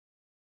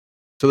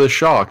So the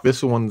shock,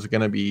 this one's going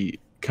to be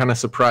kind of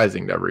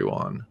surprising to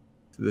everyone.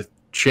 The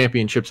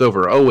championship's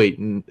over. Oh, wait,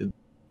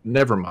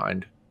 never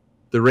mind.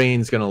 The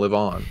Reign's going to live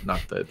on. Not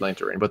the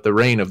Atlanta Reign, but the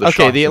reign of the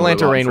Shock. Okay, the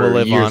Atlanta Reign will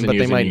live on, but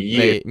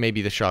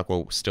maybe the Shock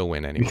will still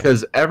win anyway.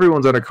 Because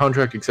everyone's under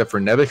contract except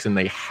for Nevix, and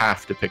they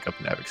have to pick up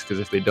Nevix, because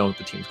if they don't,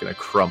 the team's going to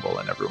crumble,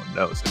 and everyone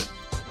knows it.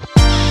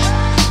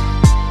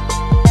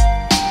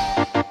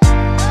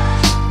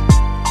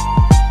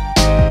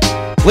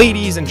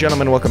 Ladies and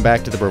gentlemen, welcome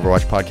back to the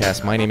Broverwatch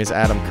podcast. My name is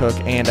Adam Cook,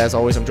 and as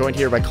always, I'm joined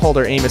here by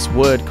Calder Amos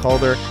Wood.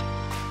 Calder,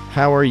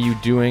 how are you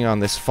doing on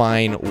this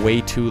fine,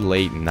 way too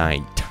late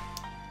night?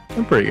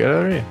 I'm pretty good. How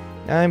are you?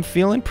 I'm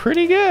feeling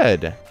pretty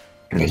good.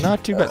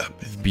 Not too bad.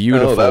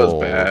 Beautiful. Oh, that was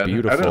bad.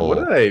 Beautiful. I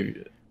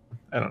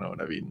don't know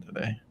what I've eaten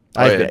today.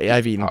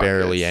 I've eaten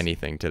barely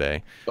anything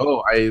today.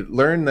 Oh, I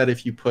learned that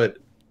if you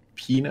put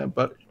peanut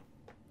butter,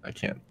 I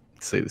can't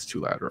say this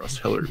too loud or else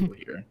Hillary will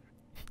hear.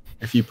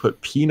 If you put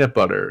peanut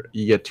butter,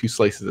 you get 2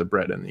 slices of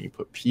bread, and then you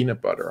put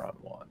peanut butter on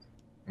one,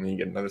 and then you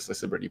get another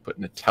slice of bread. You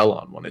put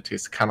Nutella on one. It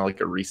tastes kind of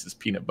like a Reese's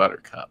peanut butter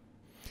cup.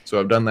 So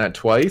I've done that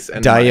twice,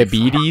 and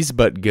diabetes,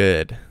 but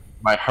good.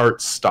 My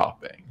heart's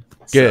stopping.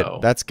 Good. So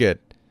That's good.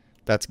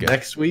 That's good.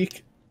 next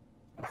week,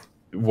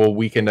 we'll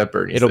weekend at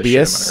Bernie's. It'll be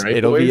a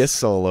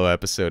solo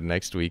episode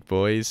next week,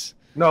 boys.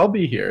 No, I'll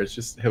be here. It's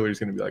just Hillary's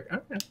gonna be like,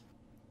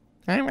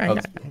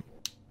 like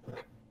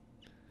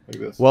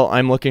this. Well,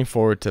 I'm looking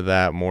forward to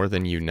that more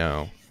than you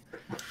know.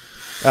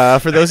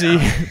 For those of you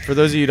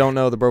who don't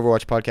know, the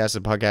Broverwatch podcast is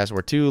a podcast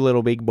where 2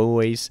 little big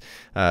boys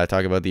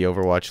talk about the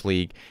Overwatch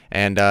League,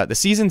 and the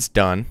season's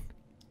done.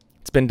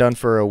 It's been done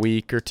for a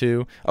week or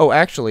 2. Oh,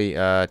 actually,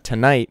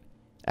 tonight,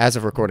 as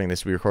of recording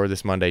this, we record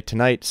this Monday.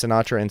 Tonight,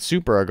 Sinatra and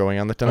Super are going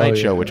on the Tonight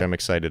Show, which I'm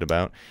excited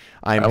about.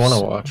 I want to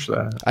watch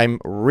that. I'm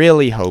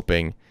really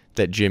hoping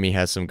that Jimmy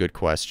has some good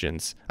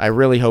questions. I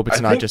really hope it's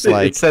not just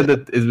like... It said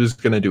that it was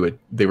going to do it.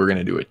 They were going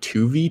to do a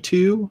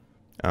 2v2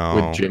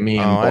 with Jimmy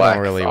and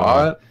Black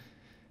Thought.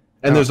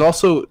 And there's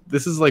also...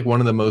 This is like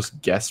one of the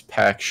most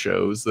guest-packed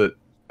shows that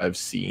I've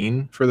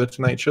seen for the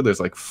Tonight Show.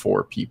 There's like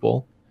 4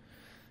 people.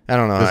 I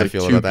don't know how I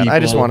feel about that. I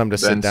just want him to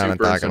sit down and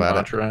talk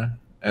about it.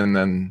 And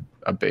then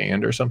a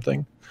band or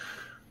something.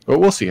 But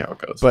we'll see how it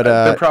goes. But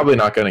they're probably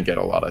not going to get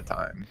a lot of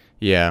time.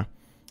 Yeah.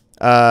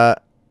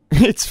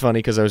 It's funny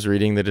because I was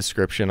reading the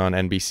description on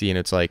NBC, and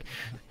it's like,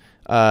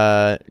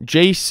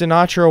 Jay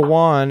Sinatra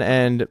Juan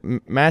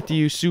and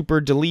Matthew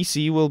Super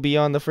DeLisi will be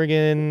on the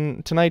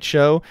friggin' Tonight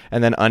Show.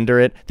 And then under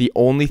it, the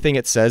only thing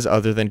it says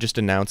other than just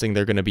announcing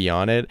they're going to be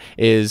on it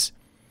is...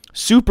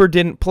 Super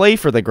didn't play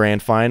for the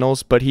grand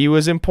finals, but he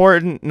was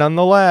important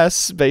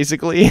nonetheless,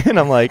 basically. And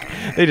I'm like,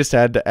 they just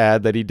had to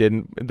add that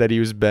he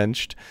was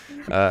benched.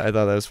 I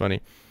thought that was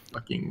funny.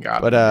 Fucking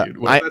got it,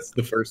 dude. That's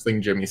the first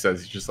thing Jimmy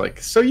says. He's just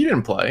like, so you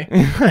didn't play?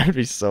 I'd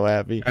be so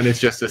happy. And it's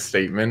just a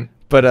statement.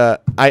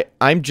 But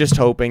I'm just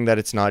hoping that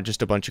it's not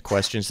just a bunch of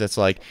questions that's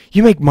like,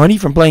 you make money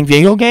from playing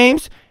video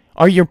games?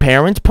 Are your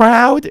parents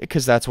proud?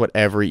 Because that's what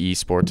every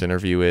esports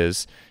interview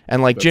is.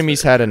 And like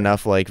Jimmy's had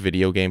enough like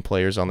video game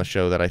players on the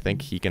show that I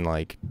think he can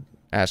like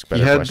ask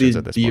better questions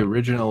at this point. He had the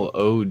original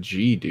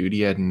OG, dude.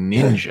 He had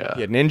Ninja.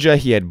 He had Ninja.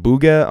 He had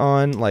Booga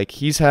on. Like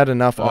he's had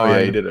enough on. Oh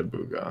yeah, he did a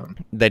Booga on.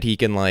 That he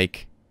can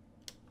like.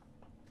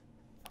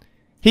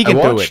 He can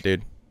do it,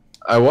 dude.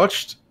 I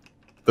watched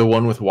the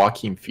one with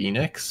Joaquin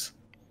Phoenix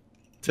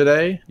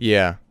today.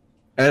 Yeah.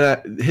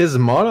 And his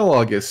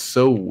monologue is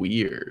so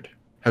weird.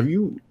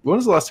 When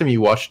was the last time you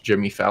watched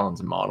Jimmy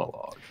Fallon's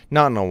monologue?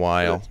 Not in a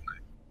while.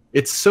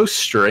 It's so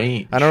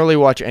strange. I don't really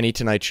watch any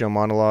Tonight Show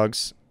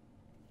monologues.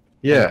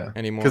 Yeah,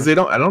 anymore. Because I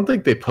don't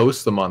think they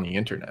post them on the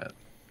internet.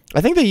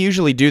 I think they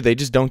usually do. They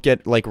just don't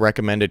get like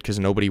recommended because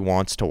nobody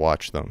wants to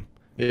watch them.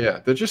 Yeah,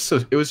 they're just so.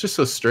 It was just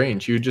so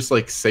strange. You would just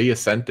like say a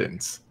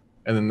sentence,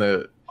 and then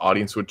the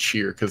audience would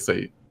cheer because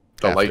the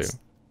lights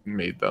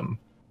made them.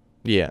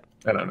 Yeah.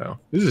 I don't know.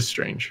 This is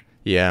strange.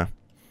 Yeah.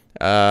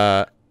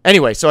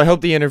 Anyway, so I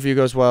hope the interview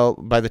goes well.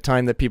 By the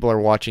time that people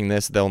are watching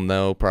this, they'll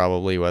know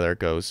probably whether it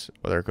goes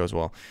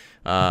well.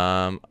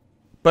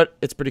 But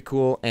it's pretty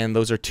cool, and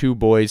those are 2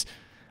 boys.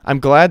 I'm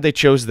glad they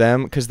chose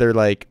them because they're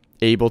like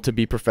able to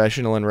be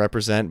professional and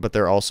represent, but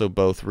they're also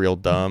both real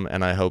dumb,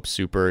 and I hope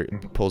Super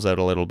pulls out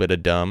a little bit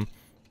of dumb.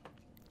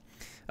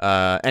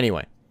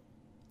 Anyway,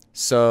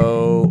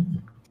 so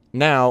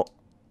now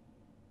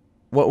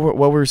what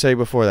were we saying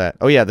before that?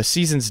 Oh yeah, the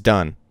season's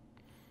done.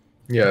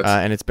 Yeah,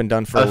 and it's been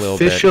done for a little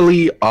bit.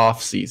 Officially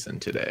off season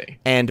today.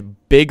 And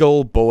big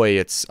ol' boy,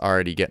 it's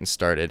already getting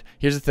started.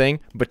 Here's the thing.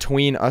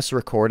 Between us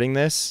recording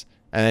this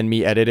and then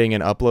me editing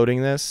and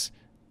uploading this,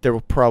 there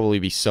will probably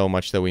be so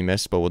much that we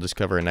missed, but we'll just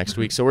cover it next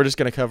week. So we're just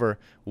going to cover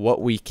what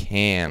we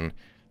can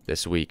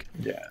this week.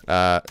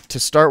 Yeah. To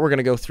start, we're going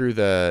to go through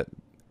the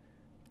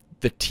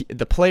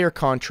player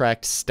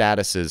contract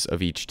statuses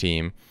of each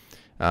team.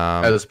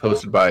 As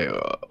posted by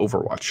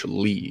Overwatch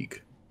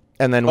League.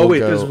 And then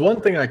there's one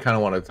thing I kind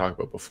of wanted to talk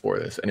about before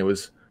this, and it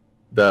was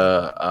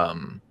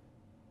the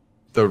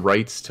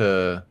rights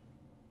to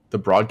the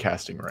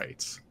broadcasting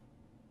rights,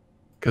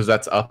 because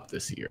that's up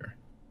this year.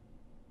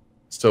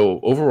 So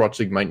Overwatch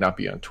League might not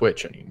be on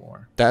Twitch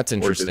anymore. That's Or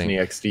interesting. Disney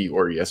XD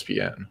or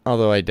ESPN.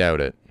 Although I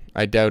doubt it.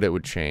 I doubt it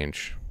would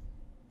change.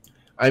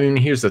 I mean,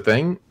 here's the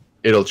thing.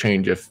 It'll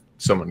change if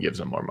someone gives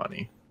them more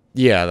money.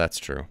 Yeah, that's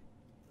true.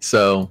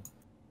 So,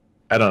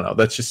 I don't know.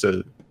 This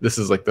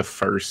is like the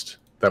first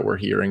that we're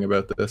hearing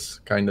about this,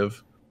 kind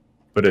of.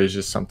 But it is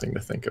just something to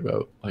think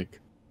about. Like,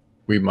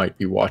 we might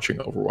be watching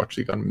Overwatch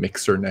League on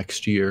Mixer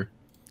next year.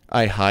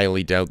 I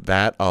highly doubt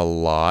that a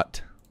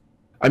lot.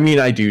 I mean,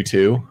 I do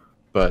too.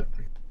 But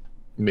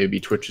maybe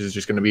Twitch is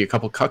just going to be a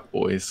couple cuck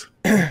boys.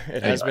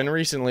 It has been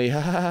recently.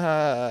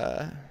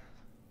 That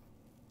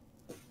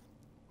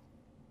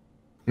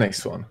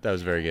Nice one.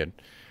 was very good.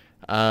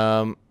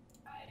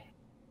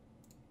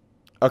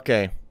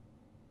 Okay.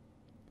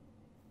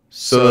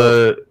 So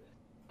the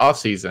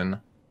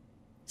off-season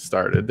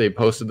started. They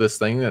posted this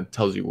thing that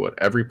tells you what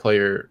every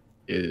player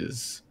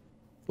is,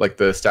 like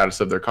the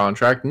status of their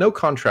contract. No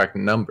contract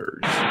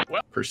numbers,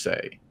 per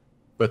se.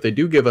 But they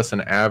do give us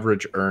an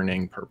average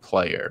earning per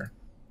player,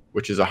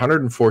 which is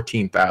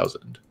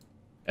 114,000.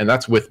 And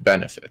that's with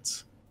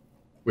benefits,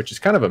 which is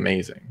kind of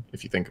amazing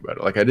if you think about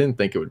it. Like, I didn't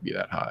think it would be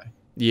that high.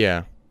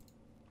 Yeah.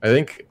 I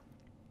think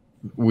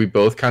we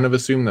both kind of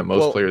assume that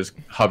most players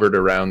hovered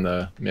around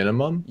the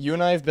minimum. You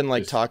and I have been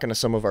like talking to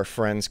some of our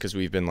friends because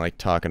we've been like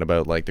talking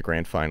about like the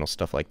grand final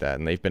stuff like that,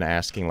 and they've been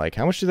asking like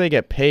how much do they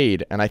get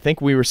paid, and I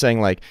think we were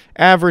saying like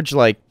average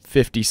like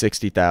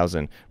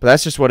 50,000-60,000, but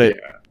that's just what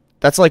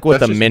that's like what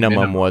the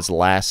minimum was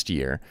last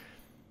year.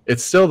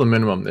 It's still the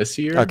minimum this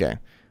year. Okay,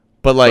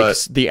 but like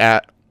the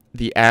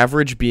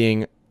average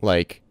being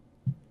like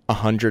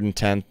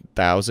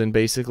 110,000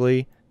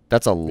 basically.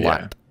 That's a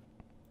lot.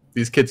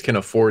 These kids can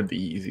afford the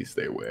Yeezys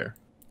they wear.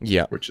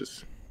 Yeah. Which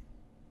is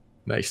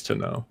nice to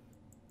know.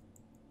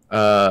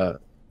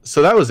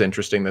 So that was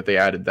interesting that they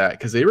added that,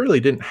 because they really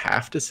didn't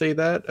have to say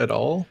that at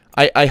all.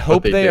 I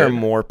hope they are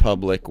more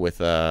public with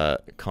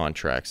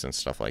contracts and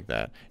stuff like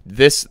that.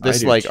 This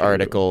like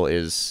article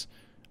is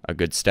a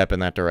good step in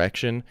that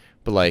direction.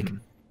 But like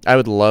I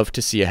would love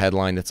to see a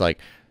headline that's like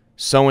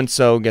so and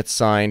so gets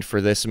signed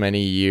for this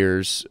many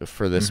years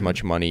for this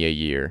much money a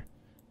year.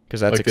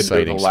 Because that's like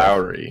exciting. Like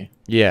Lowry.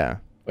 Yeah.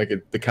 Like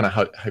they kind of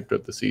hyped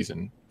up the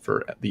season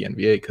for the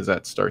NBA because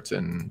that starts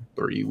in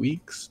 3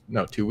 weeks.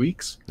 No, 2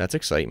 weeks. That's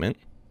excitement.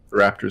 The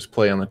Raptors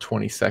play on the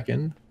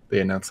 22nd. They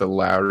announced that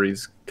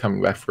Lowry's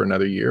coming back for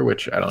another year,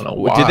 which I don't know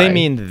why. Did they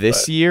mean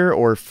this year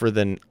or for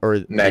the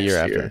year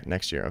after?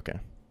 Next year, okay.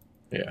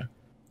 Yeah.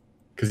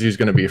 Because he's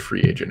going to be a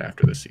free agent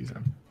after the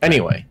season.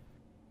 Anyway,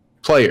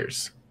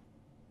 players.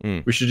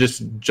 We should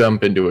just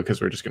jump into it because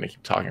we're just going to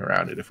keep talking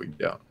around it if we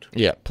don't.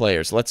 Yeah,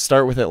 players. Let's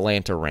start with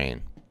Atlanta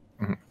Reign.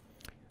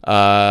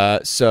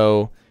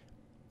 So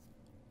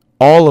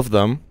all of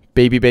them,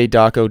 Baby Bay,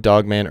 Daco,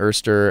 Dogman,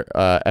 Erster,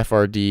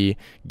 FRD,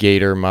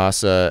 Gator,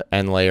 Masa,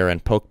 Enlayer,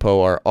 and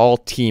Pokpo are all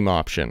team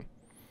option.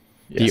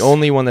 Yes. The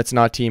only one that's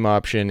not team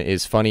option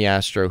is Funny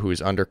Astro, who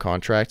is under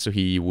contract, so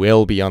he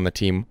will be on the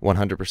team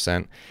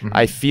 100%.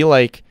 I feel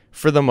like,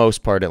 for the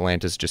most part,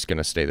 Atlanta's just going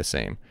to stay the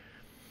same.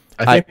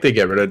 I think they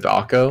get rid of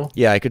Daco.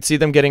 Yeah, I could see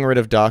them getting rid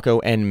of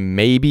Daco and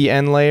maybe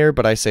Enlayer,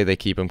 but I say they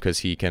keep him because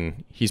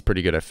he's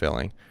pretty good at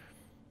filling.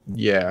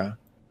 Yeah.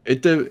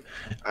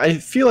 I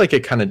feel like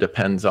it kind of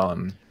depends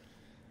on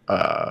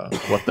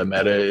what the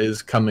meta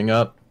is coming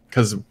up,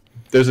 because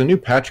there's a new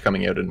patch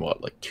coming out in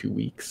like 2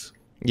 weeks?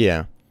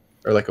 Yeah.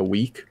 Or like a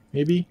week,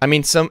 maybe? I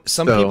mean, some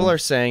people are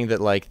saying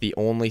that like the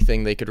only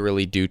thing they could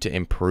really do to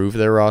improve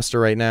their roster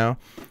right now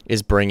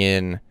is bring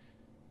in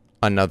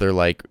another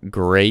like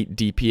great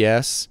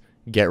DPS,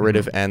 get rid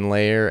of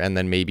Enlayer, and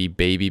then maybe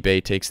Baby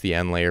Bay takes the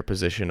Enlayer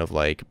position of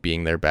like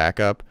being their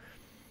backup,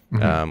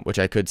 which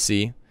I could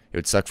see. It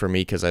would suck for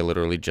me because I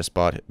literally just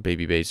bought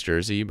Baby Bay's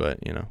jersey,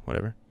 but you know,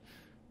 whatever.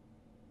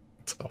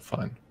 It's all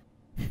fine.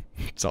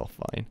 It's all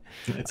fine.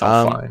 It's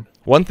all fine.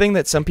 One thing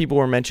that some people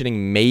were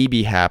mentioning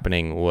maybe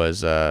happening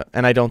was,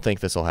 and I don't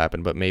think this will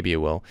happen, but maybe it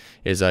will,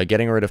 is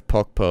getting rid of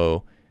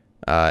Pokpo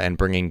and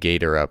bringing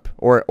Gator up,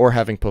 or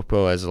having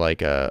Pokpo as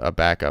like a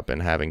backup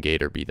and having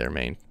Gator be their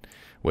main.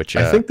 Which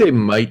I think they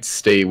might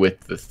stay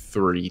with the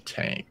 3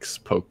 tanks: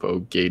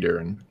 Pokpo, Gator,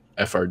 and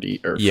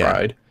FRD or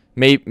Fried.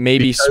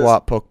 Maybe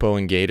swap Pokpo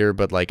and Gator,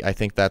 but like I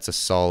think that's a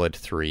solid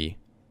 3.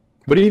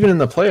 But even in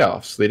the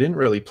playoffs, they didn't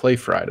really play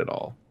Fried at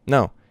all.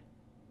 No.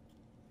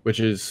 Which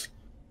is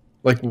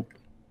like,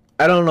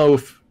 I don't know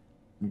if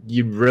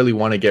you really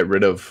want to get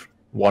rid of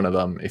one of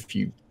them if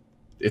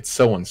it's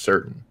so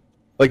uncertain.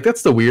 Like,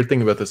 that's the weird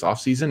thing about this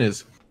offseason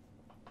is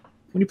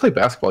when you play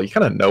basketball, you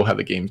kind of know how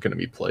the game's going to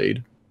be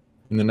played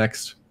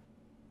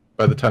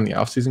by the time the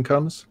offseason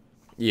comes.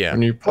 Yeah.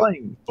 When you're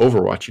playing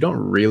Overwatch, you don't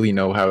really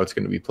know how it's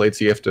going to be played,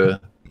 so you have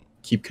to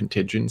keep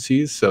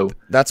contingencies. So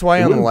that's why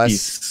it wouldn't be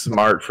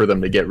smart for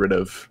them to get rid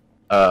of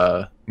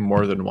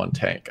more than one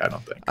tank, I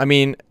don't think. I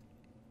mean,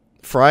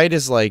 Fried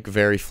is like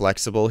very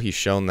flexible. He's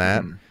shown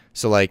that.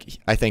 So like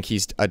I think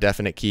he's a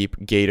definite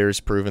keep. Gator's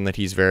proven that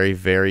he's very,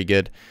 very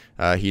good.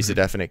 He's a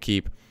definite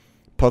keep.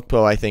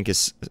 Pokpo, I think,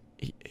 is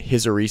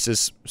his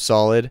Orisa's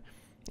solid,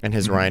 and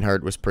his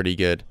Reinhardt was pretty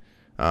good.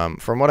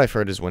 From what I've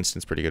heard, is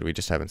Winston's pretty good. We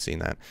just haven't seen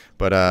that.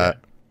 But Yeah.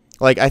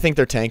 like I think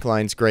their tank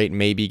line's great.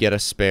 Maybe get a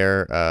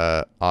spare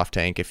off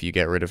tank if you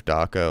get rid of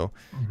Dako,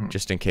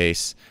 just in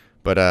case.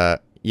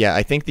 But yeah,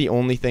 I think the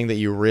only thing that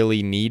you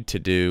really need to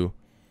do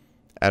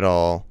at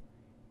all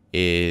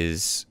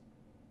is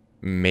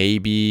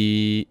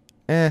maybe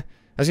I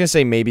was gonna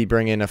say maybe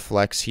bring in a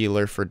flex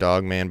healer for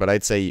Dogman, but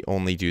I'd say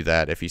only do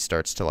that if he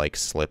starts to like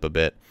slip a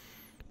bit.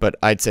 But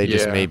I'd say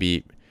just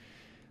maybe.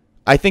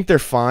 I think they're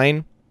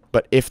fine,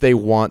 but if they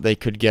want, they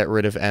could get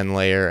rid of N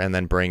layer and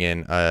then bring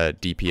in a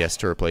DPS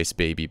to replace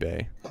Baby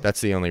Bay.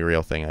 That's the only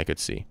real thing I could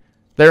see.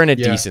 They're in a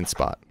decent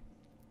spot.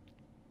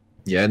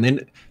 Yeah, and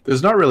then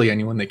there's not really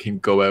anyone that can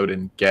go out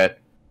and get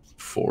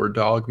for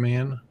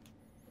Dogman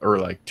or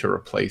like to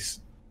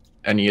replace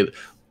any of,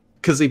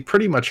 because they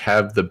pretty much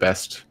have the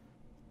best,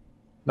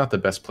 not the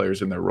best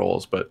players in their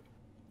roles, but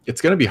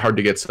it's going to be hard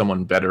to get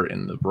someone better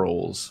in the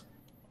roles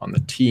on the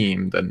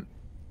team than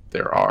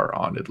there are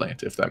on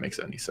Atlanta, if that makes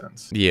any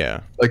sense.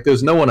 Yeah. Like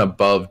there's no one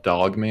above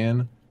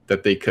Dogman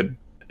that they could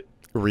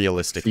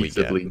realistically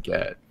feasibly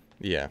get.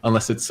 Yeah.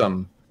 Unless it's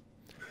some,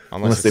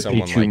 unless they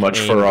pay too much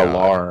for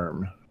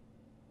Alarm.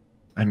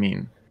 I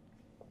mean,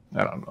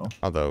 I don't know.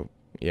 Although,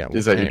 yeah.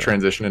 Is that your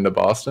transition into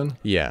Boston?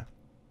 Yeah.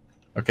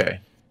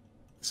 Okay.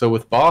 So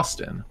with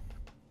Boston,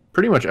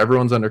 pretty much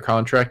everyone's under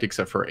contract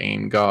except for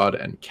Aim God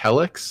and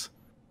Kellex,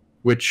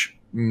 which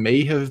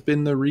may have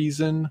been the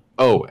reason.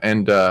 Oh,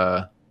 and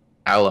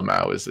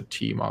Alamau is a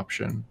team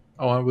option.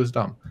 Oh, I was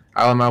dumb.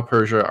 Alamau,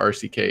 Persia,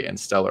 RCK, and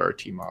Stellar are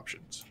team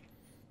options.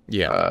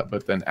 Yeah.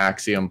 But then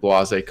Axiom,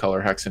 Blase,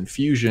 Color Hex, and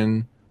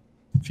Fusions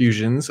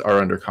are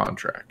under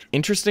contract.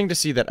 Interesting to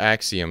see that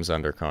Axiom's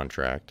under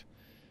contract.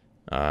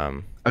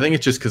 I think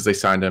it's just because they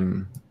signed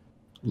him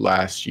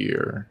last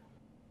year,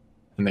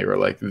 and they were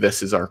like,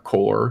 "This is our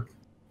core."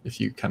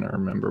 If you kind of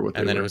remember what.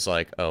 And then it was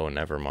like, "Oh,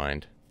 never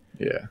mind."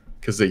 Yeah,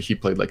 because he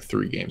played like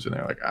 3 games, and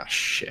they're like, "Ah,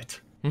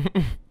 shit."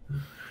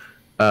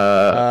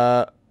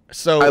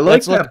 So I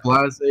like that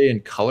Blase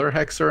and Color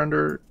Hex are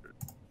under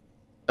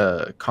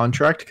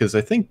contract because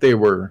I think they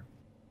weren't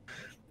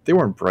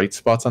bright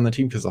spots on the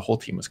team because the whole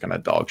team was kind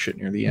of dog shit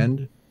near the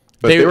end.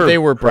 But they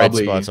were bright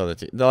spots on the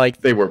team.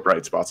 They were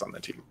bright spots on the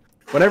team.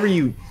 Whenever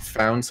you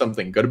found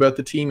something good about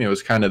the team, it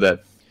was kind of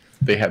that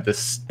they had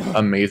this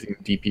amazing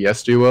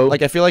DPS duo.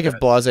 Like I feel like if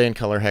Blase and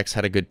Color Hex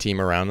had a good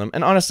team around them,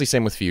 and honestly,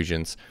 same with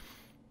Fusions.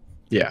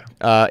 Yeah.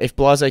 If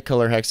Blase,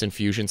 Color Hex, and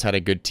Fusions had a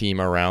good team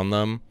around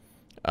them,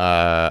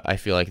 I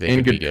feel like they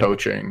could be good.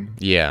 Coaching.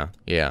 Yeah,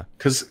 yeah.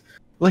 Because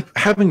like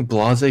having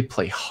Blase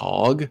play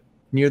Hog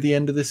near the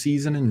end of the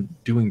season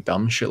and doing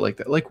dumb shit like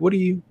that, like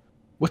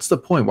what's the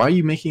point? Why are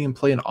you making him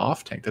play an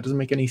off tank? That doesn't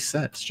make any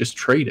sense. Just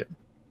trade him.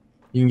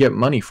 You can get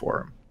money for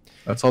him.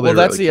 That's all they Well,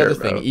 that's really the other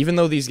care thing. about. Even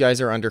though these guys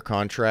are under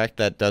contract,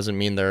 that doesn't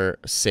mean they're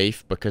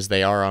safe because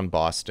they are on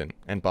Boston,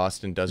 and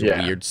Boston does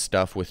weird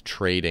stuff with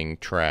trading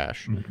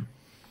trash.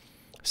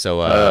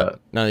 So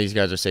none of these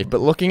guys are safe.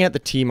 But looking at the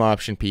team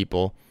option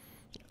people,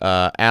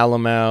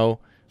 Alamau,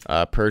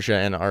 Persia,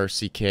 and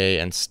RCK,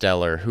 and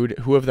Stellar,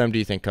 who of them do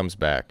you think comes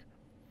back?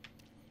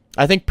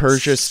 I think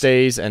Persia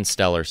stays and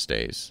Stellar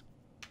stays.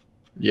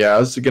 Yeah, I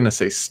was gonna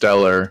say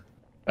Stellar,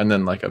 and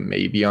then like a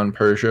maybe on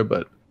Persia,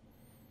 but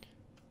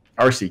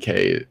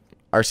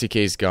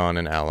RCK's gone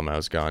and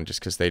Alamau's gone just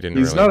because they didn't.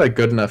 He's not a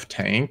good enough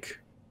tank,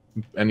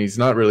 and he's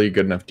not really a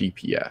good enough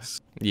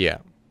DPS. Yeah.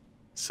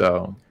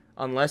 So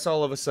unless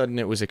all of a sudden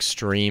it was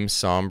extreme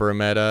Sombra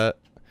meta,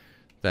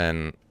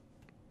 then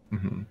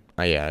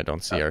yeah, I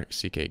don't see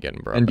RCK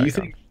getting brought back. And do you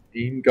think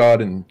Aim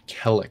God and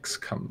Kellex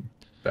come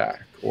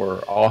back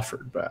or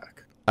offered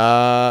back?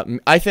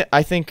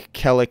 I think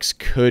Kellex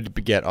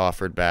could get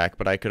offered back,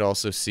 but I could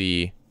also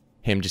see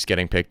him just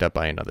getting picked up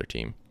by another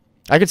team.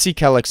 I could see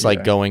Kellex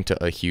like going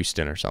to a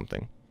Houston or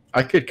something.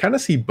 I could kind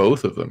of see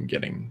both of them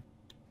getting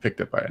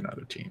picked up by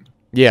another team.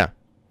 Yeah.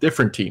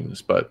 Different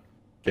teams, but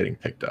getting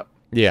picked up.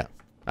 Yeah.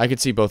 I could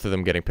see both of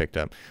them getting picked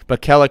up.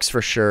 But Kellex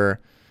for sure.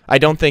 I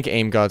don't think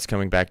Aim God's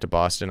coming back to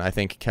Boston. I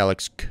think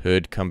Kellex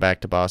could come back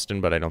to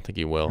Boston, but I don't think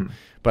he will.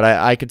 But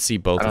I could see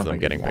both of them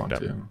getting picked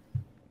up.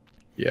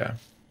 Yeah.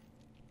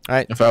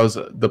 If I was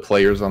the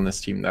players on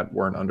this team that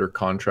weren't under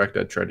contract,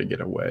 I'd try to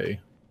get away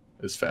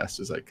as fast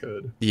as I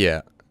could.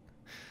 Yeah.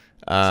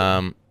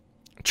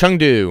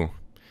 Chengdu.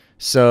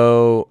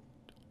 So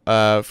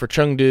for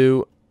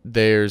Chengdu,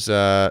 there's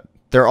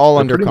they're all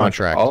under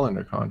contract. All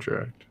under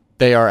contract.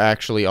 They are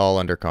actually all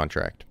under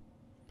contract.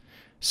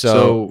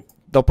 So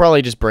they'll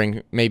probably just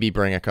bring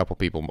a couple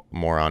people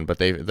more on, but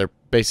they're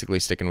basically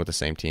sticking with the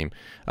same team.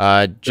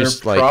 They're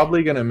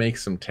probably gonna make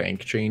some tank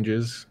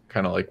changes,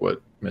 kind of like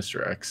what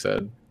Mr. X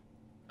said.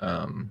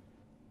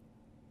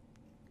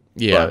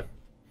 Yeah,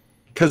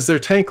 because their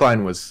tank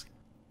line was.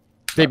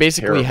 They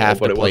basically have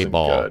to play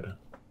ball. Good.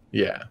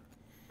 Yeah.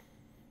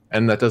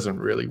 And that doesn't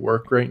really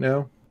work right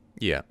now.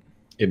 Yeah.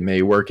 It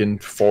may work in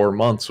 4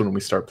 months when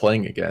we start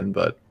playing again,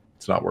 but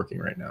it's not working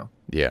right now.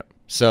 Yeah.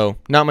 So,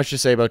 not much to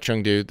say about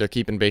Chengdu. They're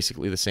keeping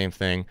basically the same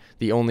thing.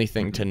 The only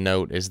thing to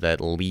note is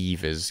that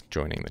Leave is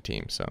joining the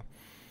team, so.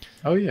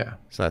 Oh, yeah.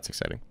 So that's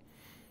exciting.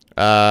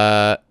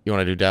 You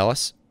want to do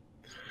Dallas?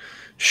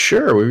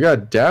 Sure, we've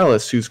got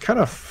Dallas, who's kind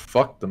of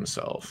fucked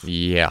themselves,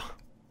 Yeah.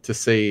 to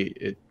say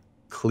it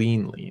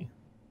cleanly.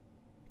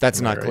 That's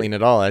Am I not right? clean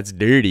at all. That's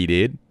dirty,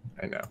 dude.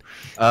 I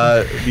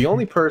know. The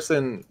only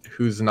person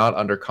who's not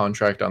under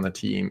contract on the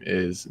team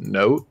is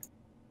Note.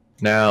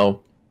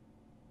 Now,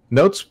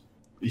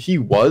 he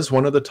was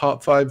one of the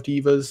top 5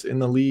 divas in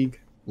the league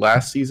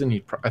last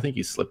season. I think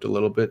he slipped a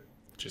little bit.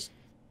 Just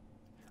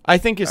I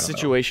think his I don't know.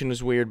 situation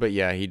was weird, but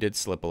yeah, he did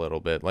slip a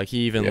little bit. Like, he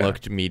even Yeah.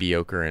 looked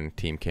mediocre in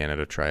Team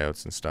Canada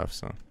tryouts and stuff,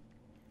 so.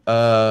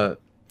 Uh,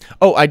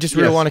 Oh, I just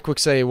really Yes. want to quick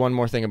say one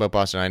more thing about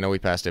Boston. I know we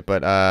passed it,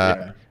 but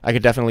yeah. I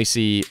could definitely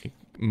see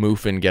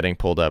Moofin getting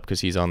pulled up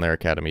because he's on their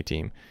academy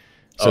team.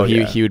 So Oh, he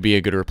yeah. he would be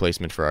a good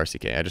replacement for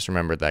RCK. I just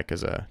remembered that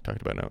because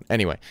talked about Note.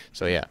 Anyway,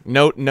 so yeah,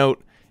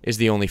 Note is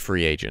the only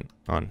free agent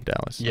on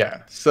Dallas.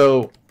 Yeah.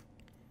 So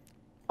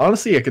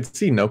honestly, I could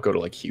see Note go to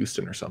like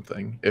Houston or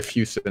something if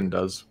Houston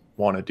does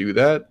want to do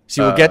that.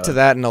 See, we'll get to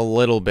that in a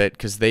little bit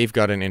because they've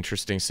got an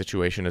interesting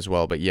situation as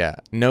well. But yeah,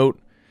 Note.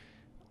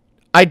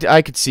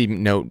 I could see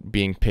Note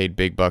being paid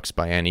big bucks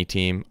by any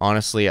team.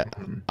 Honestly,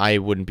 I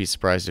wouldn't be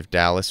surprised if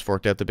Dallas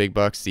forked out the big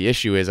bucks. The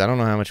issue is I don't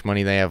know how much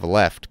money they have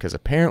left because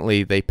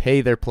apparently they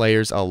pay their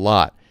players a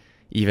lot,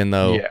 even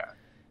though,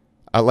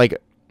 Yeah.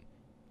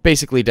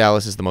 Basically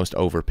Dallas is the most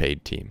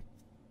overpaid team.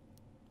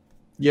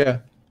 Yeah.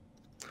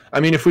 I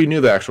mean, if we knew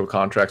the actual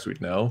contracts,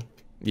 we'd know.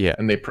 Yeah.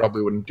 And they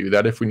probably wouldn't do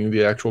that if we knew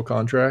the actual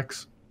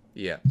contracts.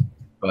 Yeah.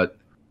 But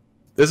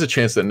there's a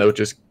chance that Note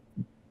just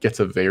gets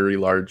a very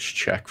large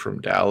check from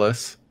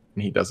Dallas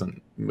and he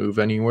doesn't move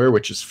anywhere,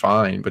 which is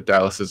fine. But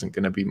Dallas isn't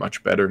going to be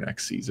much better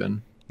next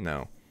season.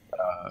 No.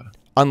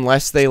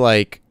 Unless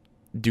they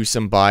do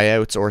some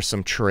buyouts or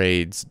some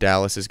trades,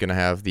 Dallas is going to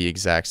have the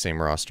exact same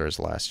roster as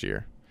last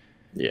year.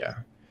 Yeah.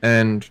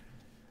 And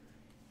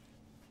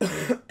I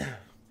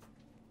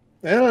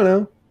don't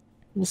know.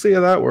 We'll see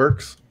how that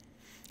works.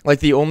 Like,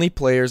 the only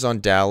players on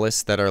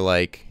Dallas that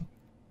are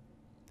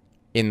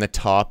in the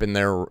top in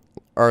their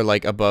are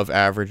above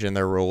average in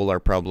their role are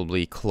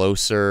probably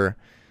Closer,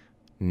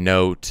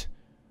 Note,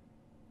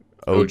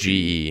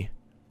 OGE,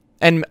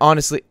 and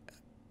honestly,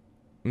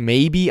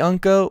 maybe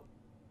Unko.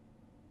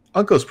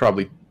 Unco's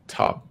probably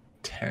top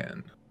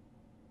 10.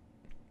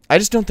 I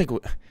just don't think.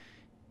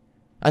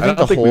 I think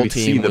don't the think we whole would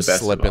see team the was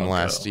best of slipping Unko.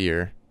 last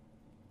year.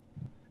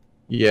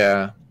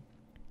 Yeah.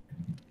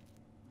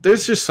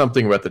 There's just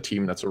something about the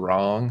team that's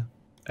wrong.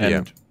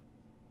 And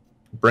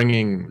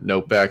bringing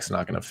Note back's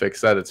not going to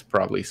fix that. It's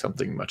probably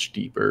something much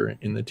deeper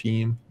in the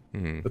team.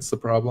 Mm-hmm. That's the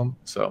problem.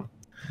 So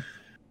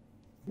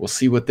we'll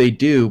see what they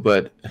do,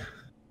 but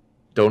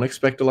don't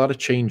expect a lot of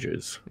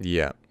changes.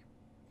 Yeah.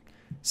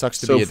 Sucks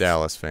to So be a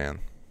Dallas fan.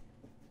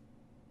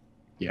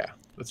 Yeah,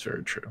 that's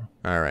very true.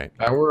 All right.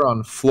 Now we're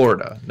on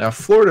Florida. Now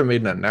Florida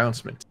made an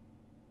announcement.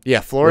 Yeah,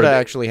 Florida Where they-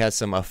 actually has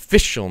some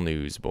official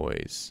news,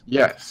 boys.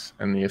 Yes,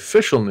 and the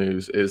official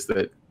news is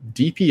that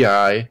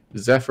DPI,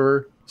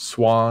 Zephyr,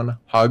 Swan,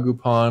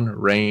 Hagupon,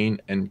 Rain,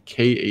 and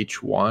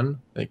KH1.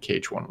 I think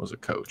KH1 was a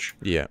coach.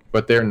 Yeah.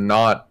 But they're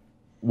not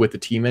with the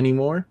team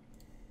anymore.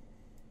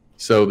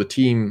 So the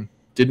team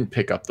didn't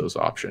pick up those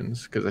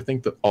options because I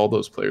think that all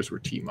those players were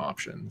team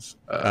options.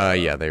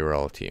 Yeah, they were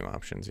all team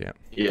options, yeah.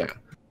 Yeah.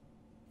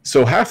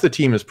 So half the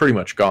team is pretty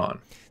much gone.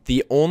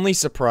 The only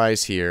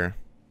surprise here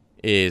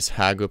is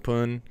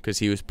Hagupun because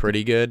he was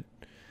pretty good.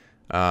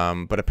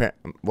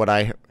 But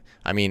I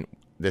mean,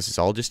 this is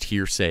all just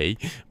hearsay,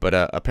 but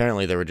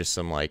apparently there were just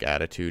some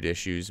attitude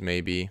issues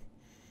maybe.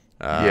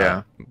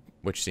 Yeah.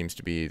 Which seems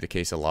to be the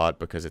case a lot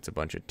because it's a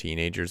bunch of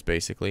teenagers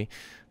basically.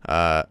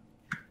 But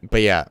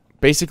yeah,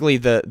 basically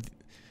the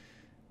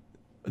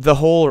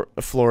whole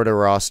Florida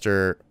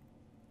roster,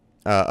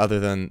 other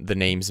than the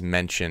names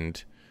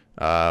mentioned,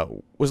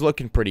 was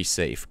looking pretty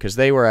safe because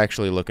they were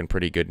actually looking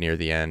pretty good near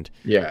the end.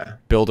 Yeah.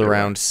 Build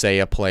around, say,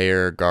 a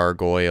player,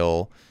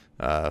 Gargoyle,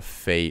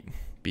 Fate,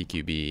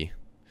 BQB.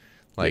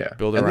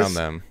 Build And around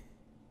them.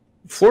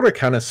 Florida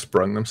kind of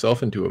sprung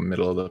themselves into a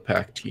middle of the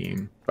pack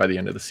team by the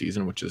end of the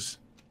season, which is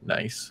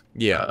nice.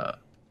 Yeah.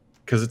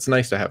 Because it's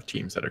nice to have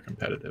teams that are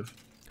competitive.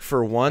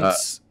 For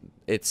once,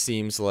 it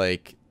seems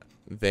like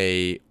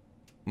they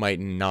might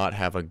not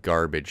have a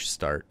garbage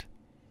start.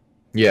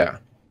 Yeah.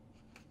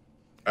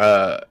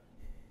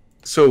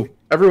 So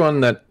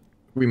everyone that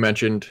we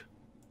mentioned,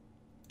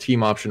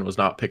 team option was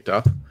not picked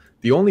up.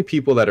 The only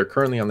people that are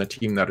currently on the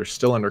team that are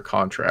still under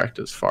contract,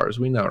 as far as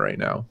we know right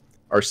now,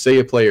 are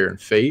Say Player and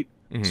Fate.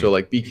 Mhm. So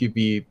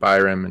BQB,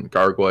 Byram, and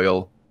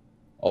Gargoyle,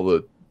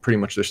 pretty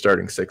much their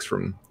starting 6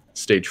 from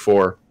stage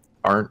 4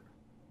 aren't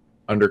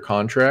under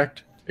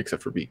contract,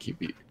 except for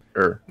BQB,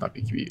 or not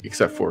BQB,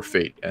 except for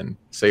Fate and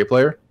Say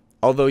Player.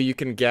 Although you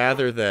can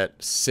gather that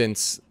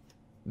since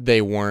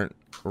they weren't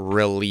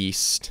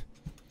released,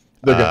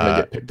 They're gonna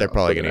get picked they're up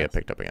probably for the going to get next-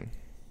 picked up again.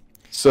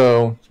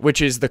 So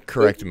Which is the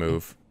correct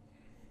move.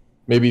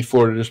 maybe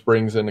Florida just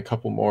brings in a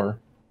couple more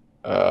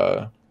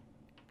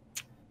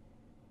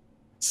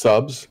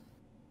subs.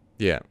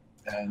 Yeah.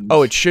 And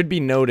Oh, it should be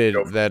noted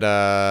Go for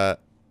that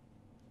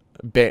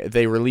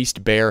they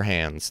released Bare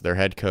Hands, their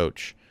head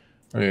coach.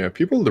 Oh, yeah,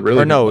 people really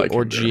Or don't no, like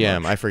or him very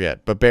GM. much. I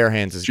forget. But Bare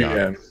Hands is gone.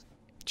 GM.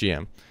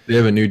 GM. They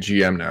have a new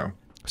GM now.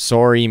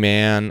 Sorry,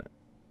 man.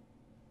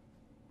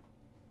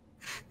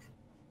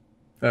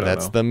 I don't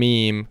That's know. the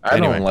meme. I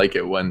Anyway. don't like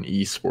it when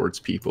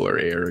esports people are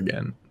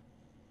arrogant.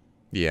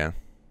 Yeah.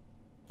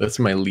 That's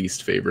my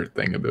least favorite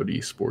thing about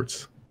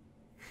esports.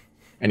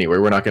 Anyway,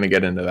 we're not going to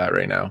get into that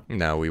right now.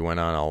 No, we went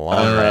on a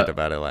long rant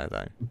about it last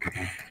time.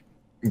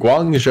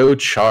 Guangzhou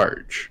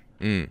Charge.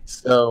 Mm.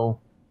 So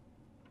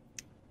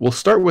we'll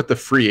start with the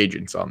free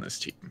agents on this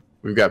team.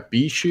 We've got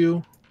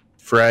Bishu,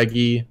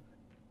 Fraggy,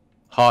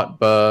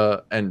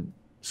 Hotba, and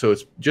so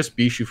it's just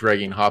Bishu,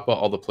 Fraggy, and Hotba,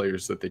 all the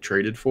players that they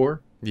traded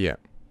for. Yeah.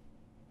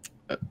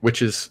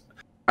 Which is,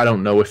 I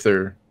don't know if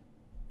they're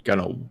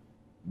gonna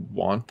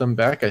want them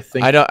back. I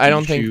think I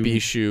don't think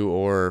Bishu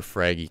or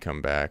Fraggy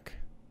come back.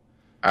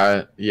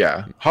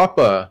 Yeah,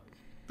 Hoppa,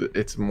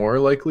 it's more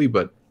likely,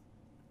 but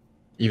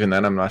even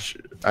then, I'm not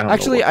sure. I don't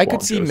Actually, know what I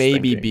could see Guangzhou's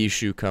maybe thinking.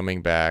 Bishu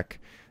coming back,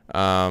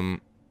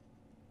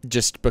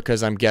 just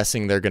because I'm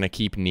guessing they're gonna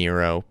keep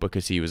Nero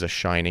because he was a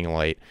shining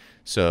light.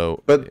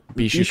 So, But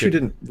Bishu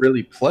didn't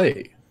really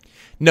play.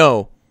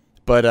 No,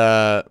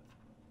 but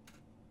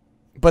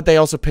they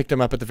also picked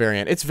him up at the very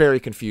end. It's very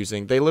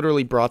confusing. They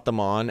literally brought them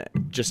on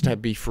just to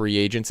be free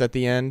agents at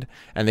the end,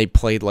 and they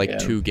played like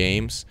 2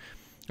 games,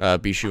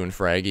 Bishu and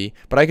Fraggy.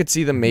 But I could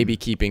see them maybe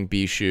keeping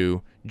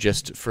Bishu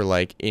just for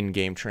like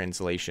in-game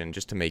translation,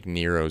 just to make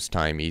Nero's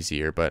time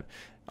easier. But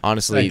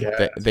honestly,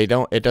 they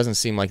don't. It doesn't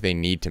seem like they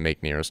need to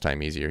make Nero's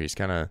time easier. He's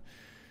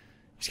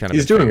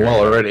doing well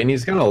already, and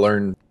he's gonna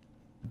learn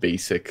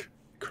basic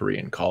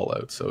Korean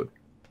callouts, so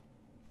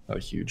not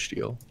a huge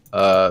deal.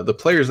 The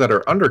players that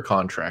are under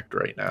contract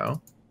right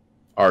now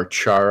are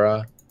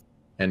Chara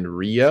and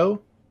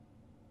Rio,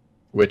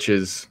 which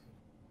is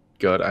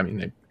good. I mean,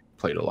 they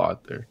played a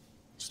lot. They're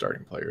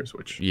starting players,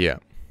 which Yeah.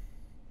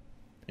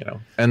 you know.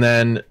 And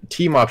then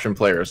team option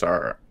players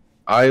are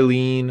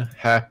Eileen,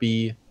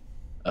 Happy,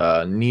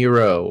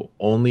 Nero,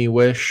 Only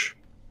Wish,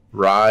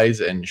 Rise,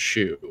 and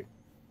Shu.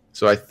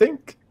 So I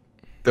think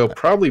they'll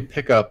probably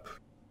pick up.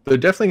 They're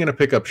definitely going to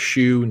pick up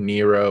Shu,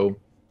 Nero,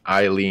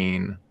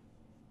 Eileen.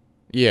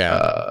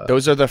 Yeah,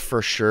 those are the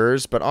for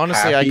sure's. But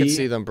honestly, I could Happy.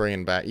 see them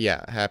bringing back.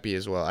 Yeah, Happy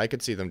as well. I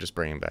could see them just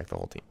bringing back the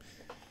whole team.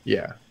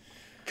 Yeah,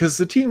 because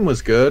the team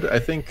was good. I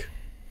think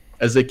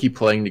as they keep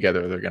playing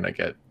together, they're going to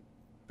get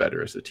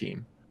better as a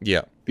team.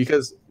 Yeah.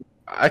 Because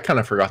I kind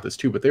of forgot this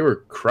too, but they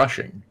were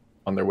crushing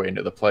on their way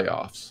into the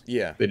playoffs.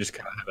 Yeah. They just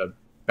kind of had a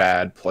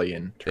bad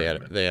play-in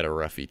tournament. They had a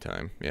roughy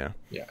time. Yeah.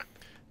 Yeah.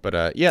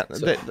 But yeah,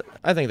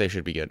 I think they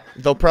should be good.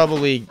 They'll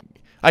probably.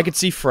 I could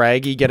see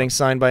Fraggy getting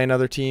signed by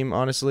another team.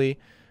 Honestly,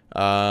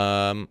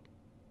 Bishu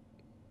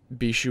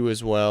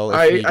as well.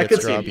 I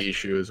could see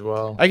Bishu as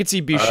well. I could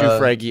see Bishu,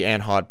 Fraggy,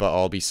 and Hotba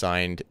all be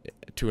signed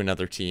to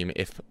another team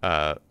if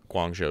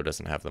Guangzhou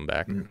doesn't have them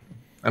back.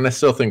 And I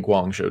still think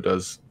Guangzhou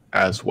does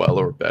as well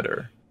or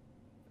better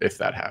if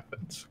that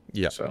happens.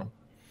 Yeah. So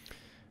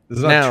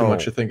there's not too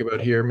much to think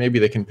about here. Maybe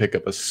they can pick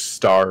up a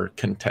star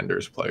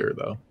contenders player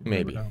though.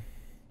 Maybe.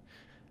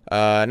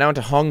 Now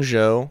into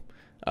Hangzhou.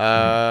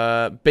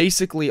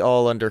 Basically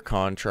all under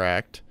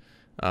contract.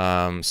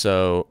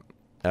 So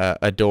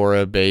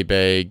Adora,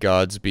 Bebe,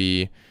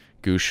 Godsby,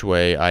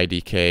 Gushui,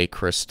 IDK,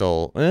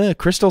 Crystal.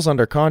 Crystal's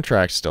under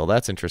contract still.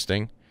 That's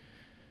interesting.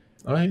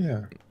 Oh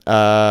yeah.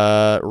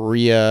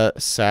 Rhea,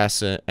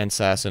 Sasson, and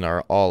Sasson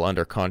are all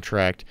under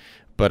contract,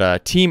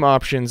 but team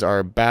options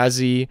are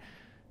Bazzi,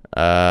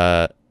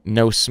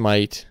 No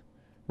Smite,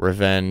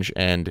 Revenge,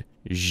 and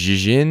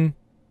Zijin.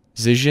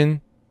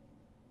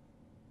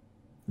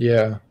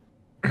 Yeah.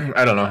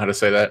 I don't know how to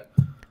say that.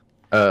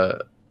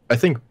 I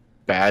think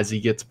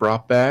Bazzi gets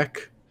brought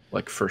back,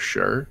 like for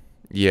sure.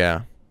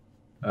 Yeah.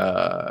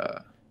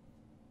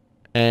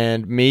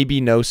 And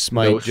maybe No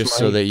Smite just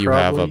so that you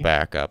have a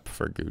backup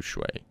for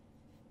Gushui.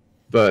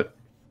 But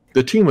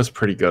the team was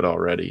pretty good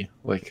already.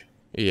 Like,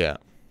 yeah.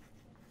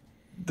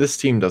 This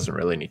team doesn't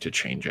really need to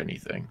change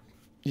anything.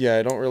 Yeah,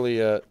 I don't really.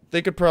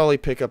 They could probably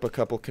pick up a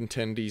couple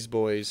contendees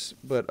boys,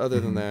 but other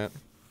than that,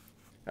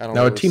 I don't.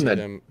 Now, really a team see that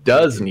them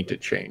does need to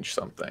change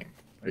something.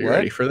 Are you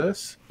ready for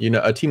this? You know,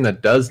 a team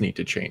that does need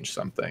to change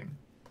something.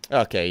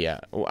 Okay,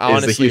 yeah. Well,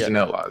 honestly, is the Houston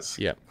Outlaws.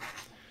 Yeah.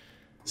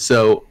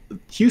 So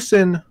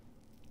Houston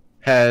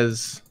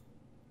has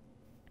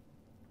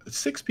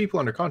 6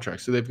 people under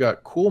contract. So they've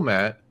got Cool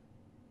Matt,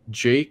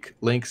 Jake,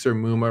 Linkser,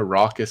 Muma,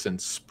 Raucus,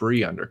 and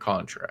Spree under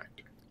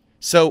contract.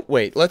 So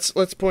wait, let's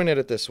point at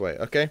it this way,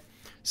 okay?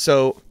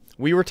 So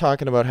we were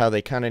talking about how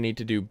they kind of need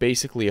to do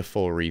basically a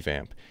full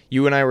revamp.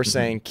 You and I were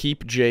saying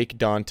keep Jake,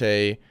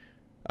 Dante,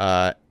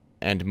 and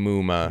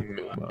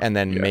Muma, and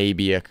then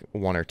maybe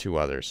one or two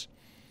others.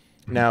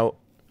 Now,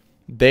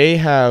 they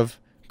have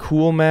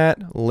Cool Matt,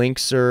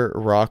 Linkser,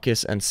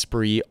 Raucus, and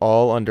Spree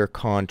all under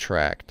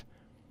contract,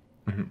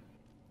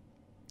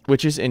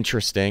 which is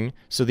interesting.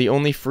 So the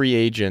only free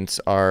agents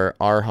are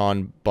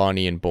Arhan,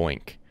 Bonnie, and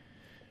Boink.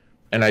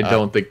 And I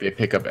don't think they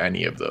pick up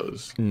any of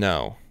those.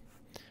 No.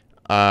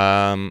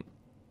 And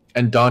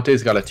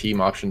Dante's got a team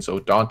option, so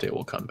Dante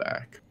will come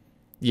back.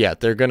 Yeah,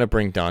 they're gonna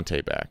bring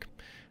Dante back.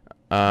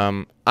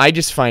 I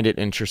just find it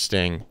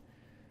interesting.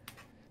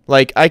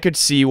 Like, I could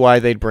see why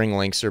they'd bring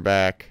Linkser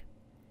back.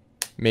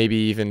 Maybe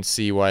even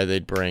see why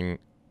they'd bring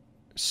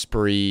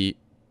Spree,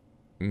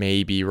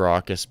 maybe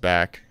Raucus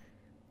back.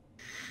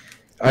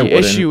 The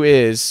issue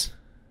is,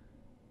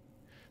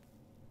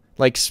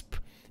 like,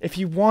 if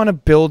you want to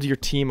build your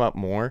team up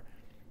more,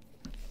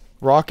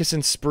 Raucus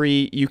and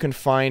Spree, you can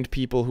find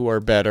people who are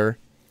better.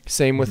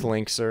 Same with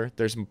Linkser.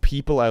 There's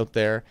people out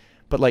there.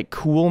 But, like,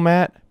 Cool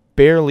Matt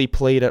barely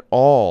played at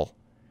all.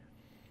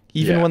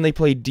 Even when they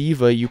played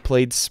Diva, you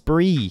played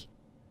Spree.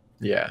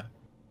 Yeah.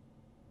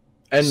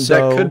 And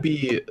that could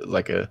be,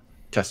 like, a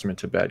testament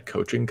to bad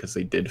coaching, because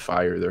they did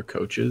fire their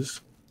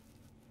coaches.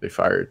 They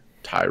fired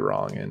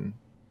Tyrong and...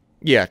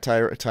 Yeah,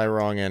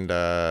 Tyrong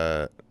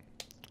and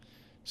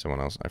someone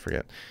else. I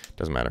forget.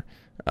 Doesn't matter.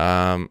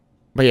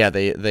 But yeah,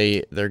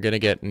 they're going to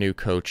get new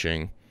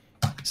coaching.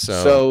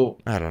 So,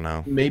 I don't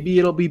know. Maybe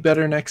it'll be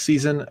better next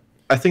season.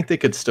 I think they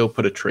could still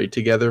put a trade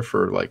together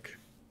for, like,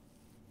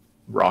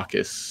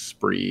 Raucus,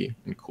 Spree,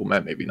 and Cool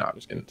Matt. Maybe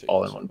not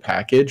all in one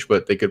package,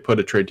 but they could put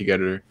a trade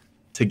together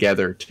to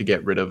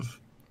get rid of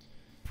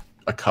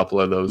a couple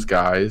of those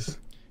guys.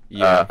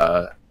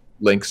 Yeah.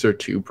 Linkser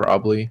too,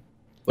 probably.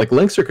 Like,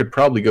 Linkser could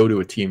probably go to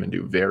a team and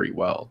do very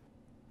well.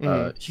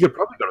 He could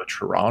probably go to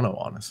Toronto,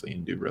 honestly,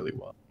 and do really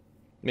well.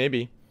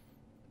 Maybe.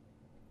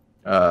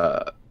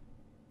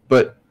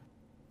 But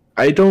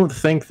I don't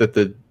think that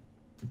the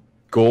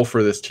goal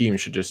for this team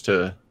should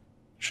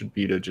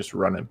be to just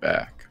run it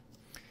back.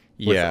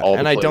 Yeah,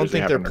 and I don't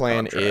think their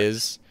plan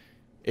is.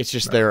 It's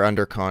just they're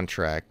under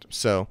contract.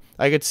 So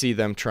I could see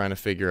them trying to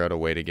figure out a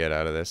way to get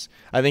out of this.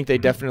 I think they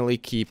definitely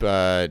keep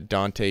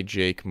Dante,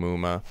 Jake,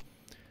 Muma.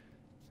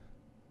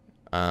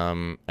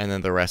 And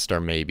then the rest are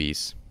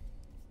maybes.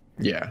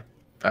 Yeah,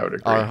 I would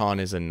agree. Arhan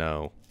is a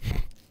no.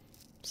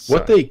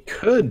 What they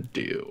could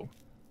do,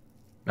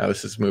 now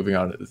this is moving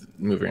on to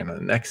the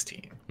next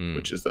team,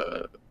 which is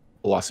the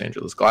Los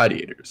Angeles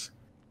Gladiators.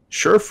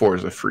 Surefour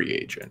is a free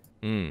agent.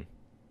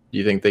 Do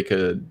you think they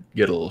could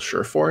get a little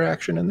Surefour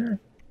action in there?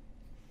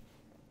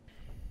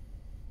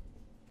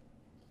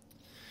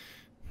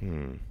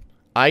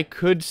 I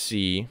could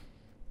see.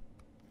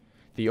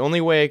 The only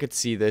way I could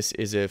see this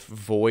is if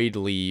Void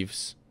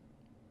leaves.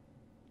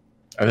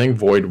 I think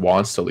Void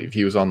wants to leave.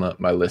 He was on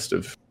my list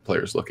of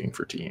players looking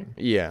for team.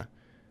 Yeah.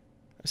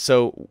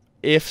 So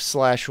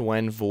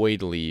if/when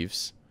Void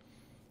leaves,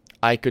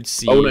 I could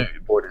see. Oh no,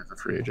 Void is a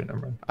free agent. Never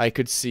mind. I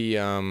could see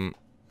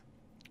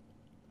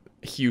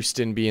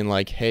Houston being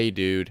like, "Hey,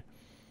 dude,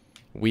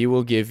 we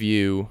will give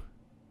you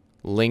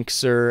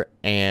Linkser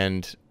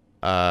and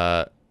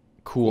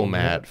Cool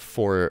Matt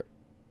for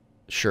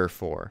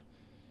Surefour."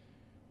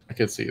 I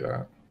could see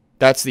that.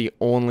 That's the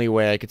only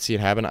way I could see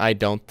it happen. I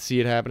don't see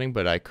it happening,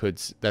 but I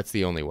could. That's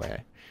the only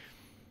way.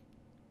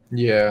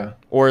 Yeah.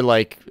 Or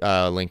like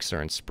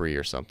Linkser and Spree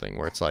or something,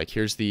 where it's like,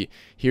 here's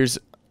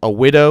a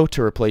Widow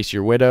to replace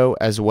your Widow,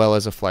 as well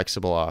as a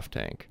flexible off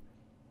tank.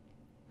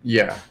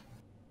 Yeah.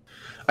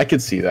 I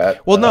could see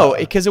that. Well, no,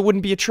 because it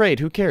wouldn't be a trade.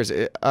 Who cares?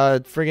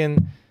 Surefour's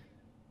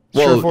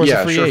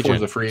a free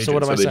agent. So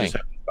what am I saying?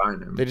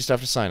 They just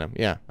have to sign him.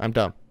 Yeah, I'm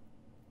dumb.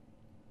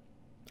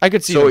 I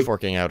could see them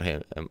forking out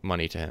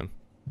money to him.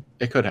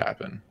 It could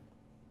happen.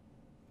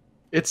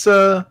 It's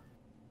I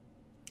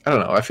don't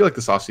know. I feel like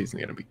this offseason is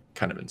going to be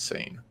kind of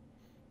insane.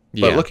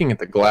 Yeah. But looking at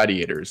the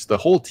Gladiators, the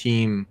whole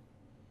team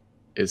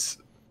is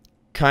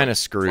kind of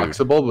screwed.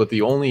 Flexible, but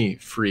the only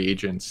free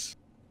agents,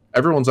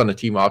 everyone's on a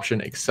team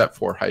option except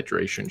for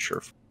Hydration,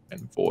 Surefour,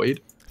 and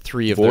Void.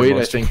 Three of Void, their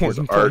most I think, is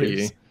already.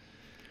 Players.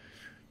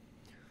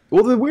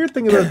 Well, the weird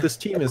thing about this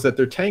team is that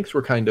their tanks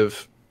were kind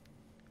of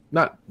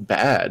not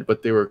bad,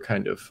 but they were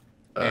kind of,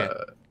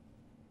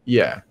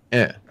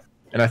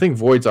 And I think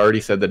Void's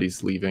already said that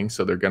he's leaving,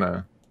 so they're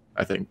gonna.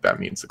 I think that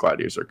means the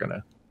Gladiators are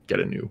gonna get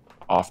a new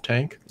off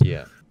tank.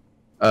 Yeah.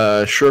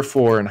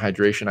 Surefour and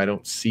Hydration, I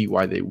don't see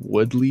why they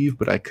would leave,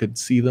 but I could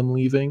see them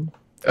leaving,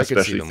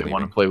 especially if they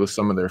want to play with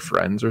some of their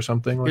friends or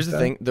something. Here's the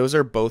thing: those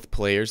are both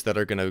players that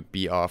are gonna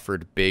be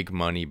offered big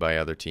money by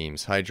other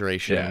teams.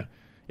 Hydration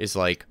is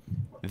like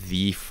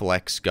the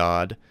flex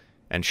god,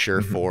 and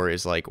Surefour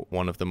is like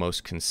one of the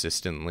most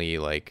consistently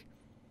like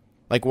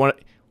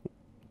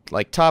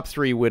top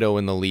 3 Widow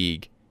in the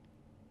league,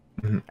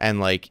 and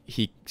like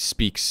he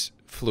speaks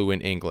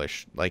fluent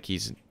English, like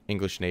he's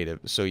English native,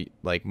 so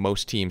like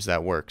most teams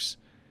that works.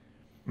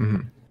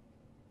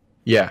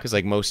 Yeah, because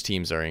like most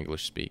teams are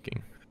English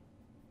speaking.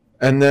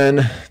 And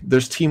then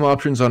there's team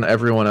options on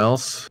everyone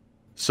else,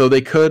 so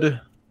they could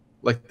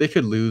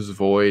lose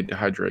Void,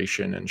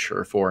 Hydration, and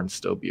Surefour and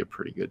still be a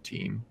pretty good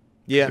team.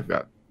 Yeah, they've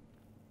got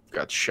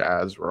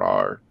Shaz,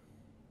 Rar,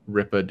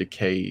 Ripa,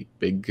 Decay,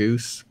 Big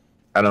Goose.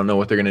 I don't know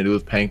what they're going to do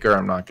with Panker.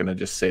 I'm not going to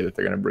just say that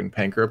they're going to bring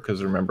Panker up,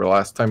 because remember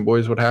last time,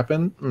 boys, what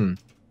happened?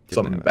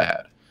 Something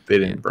bad. They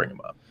didn't bring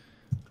him up.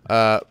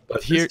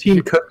 But this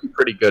team could be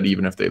pretty good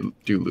even if they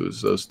do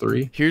lose those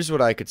 3. Here's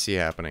what I could see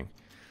happening.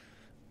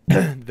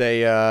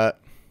 They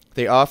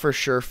offer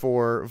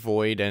Surefour,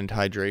 Void, and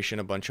Hydration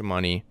a bunch of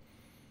money.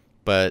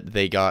 but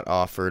they got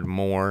offered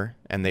more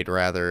and they'd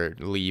rather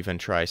leave and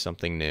try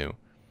something new.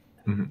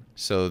 Mm-hmm.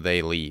 So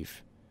they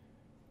leave.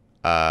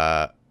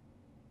 But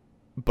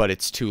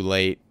it's too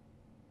late.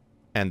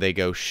 And they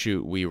go,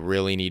 shoot, we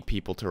really need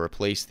people to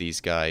replace these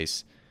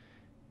guys.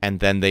 And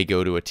then they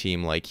go to a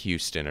team like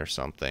Houston or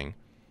something,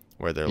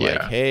 where they're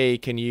like, hey,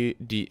 can you...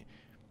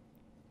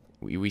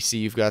 we see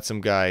you've got some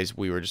guys.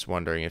 We were just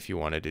wondering if you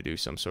wanted to do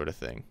some sort of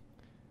thing.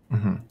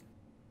 Mm-hmm.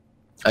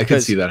 I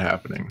could see that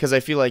happening. Because I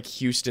feel like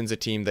Houston's a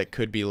team that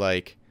could be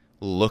like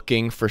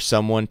looking for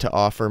someone to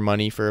offer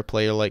money for a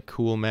player like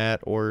Cool Matt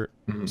or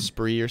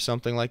Spree or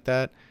something like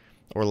that,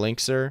 or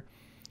Linkser.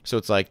 So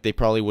it's like they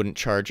probably wouldn't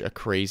charge a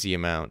crazy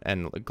amount,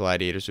 and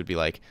Gladiators would be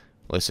like,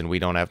 listen, we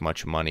don't have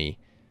much money,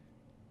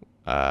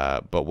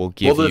 but we'll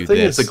give you this. Well, the thing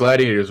is, the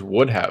Gladiators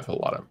would have a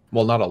lot of,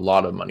 well, not a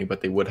lot of money,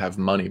 but they would have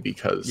money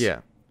because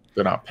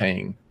they're not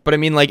paying. But I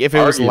mean, like, if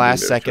it was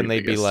last second,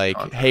 they'd be like,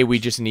 hey, we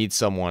just need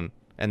someone.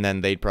 And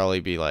then they'd probably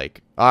be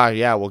like,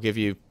 yeah, we'll give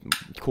you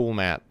Cool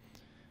Matt.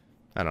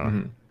 I don't know.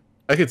 Mm-hmm.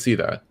 I could see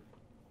that.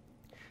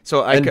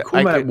 So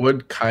Cool Matt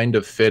would kind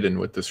of fit in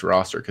with this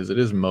roster because it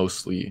is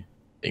mostly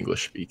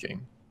English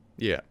speaking.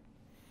 Yeah.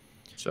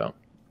 So.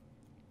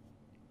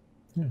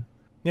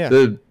 Yeah.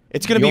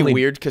 It's going to be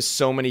weird because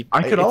so many...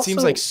 It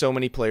seems like so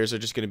many players are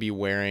just going to be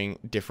wearing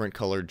different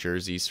colored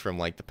jerseys from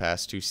like the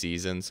past 2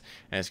 seasons.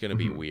 And it's going to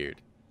be weird.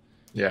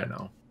 Yeah, I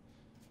know.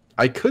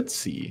 I could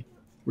see...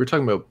 We were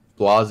talking about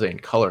Blase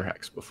and Color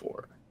Hex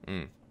before.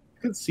 I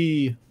could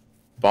see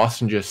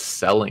Boston just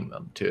selling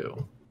them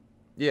too.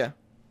 Yeah.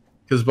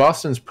 Because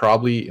Boston's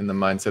probably in the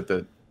mindset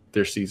that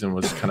their season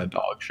was kind of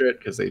dog shit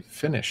because they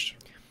finished.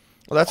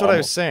 Well, that's what I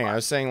was saying. I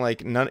was saying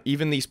like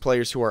even these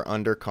players who are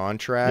under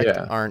contract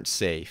aren't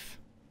safe.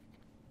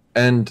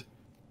 And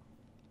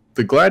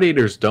the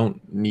Gladiators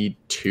don't need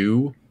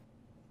 2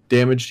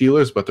 damage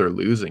dealers, but they're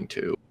losing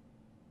 2.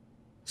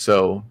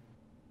 So,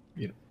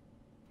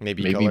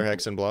 maybe Color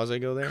Hex and Blase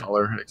go there?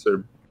 Color Hex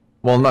or...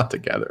 Well, not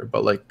together,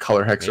 but like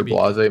Color Hex or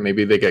Blase.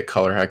 Maybe they get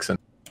Color Hex and...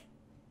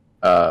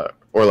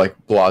 or like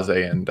Blase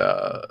and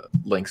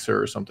Linkser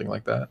or something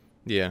like that.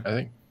 Yeah. I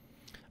think.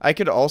 I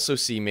could also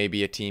see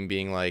maybe a team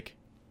being like...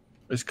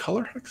 Is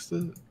Color Hex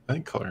the... I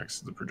think Color Hex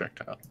is the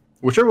projectile.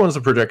 Whichever one's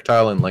the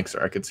projectile in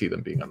Linkser, I could see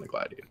them being on the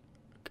Gladiator.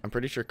 I'm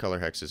pretty sure Color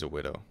Hex is a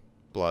Widow.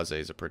 Blase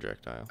is a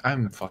projectile.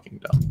 I'm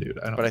fucking dumb, dude.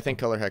 I think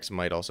Color Hex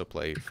might also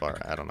play far.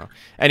 I don't know.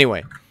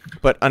 Anyway,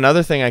 but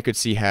another thing I could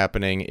see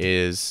happening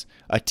is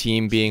a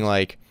team being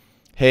like,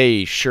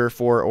 hey,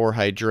 Surefour or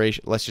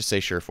Hydration. Let's just say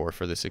Surefour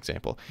for this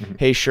example.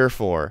 Hey,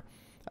 Surefour,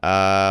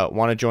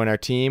 want to join our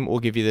team? We'll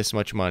give you this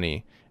much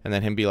money. And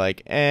then him be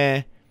like,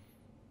 yeah,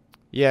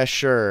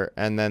 sure.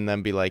 And then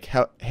them be like,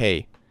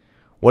 hey,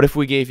 what if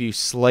we gave you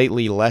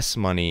slightly less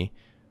money,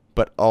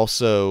 but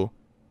also...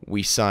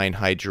 we sign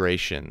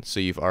Hydration, so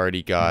you've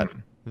already got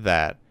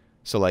that.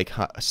 So like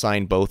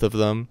sign both of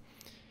them,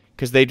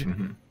 because they'd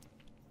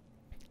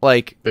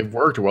like they've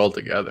worked well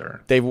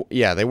together. They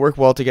work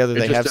well together.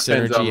 They have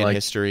synergy and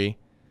history.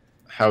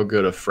 How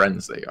good of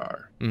friends they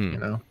are, you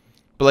know.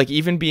 But like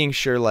even being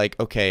sure, like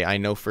okay, I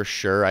know for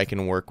sure I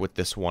can work with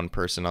this one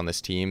person on this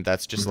team.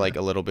 That's just like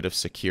a little bit of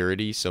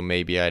security. So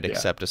maybe I'd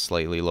accept a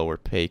slightly lower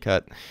pay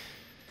cut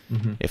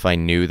if I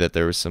knew that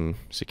there was some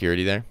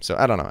security there. So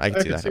I don't know. I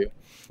can see that.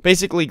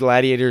 Basically,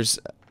 Gladiators,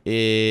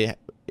 it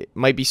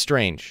might be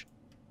strange.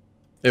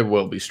 It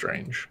will be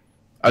strange.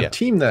 A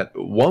team that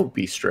won't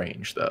be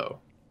strange, though,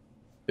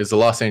 is the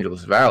Los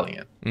Angeles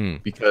Valiant.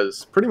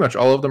 Because pretty much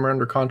all of them are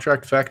under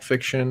contract. Fact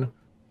Fiction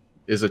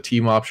is a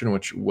team option,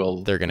 which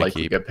will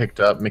likely get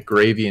picked up.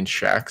 McGravy and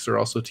Shax are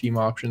also team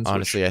options.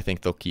 Honestly, I think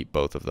they'll keep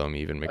both of them,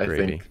 even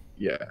McGravy.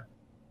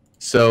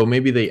 So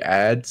maybe they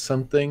add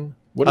something.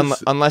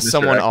 Unless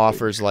someone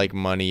offers like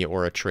money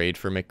or a trade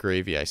for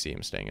McGravy, I see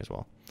him staying as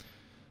well.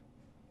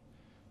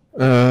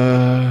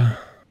 I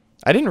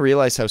didn't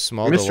realize how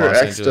small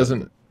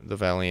the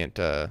Valiant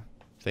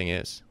thing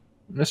is.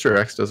 Mr.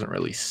 X doesn't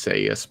really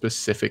say a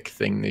specific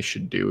thing they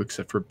should do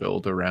except for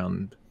build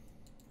around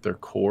their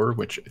core,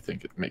 which I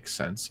think it makes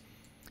sense.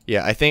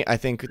 Yeah, I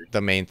think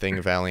the main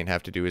thing Valiant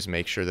have to do is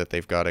make sure that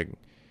they've got a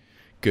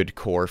good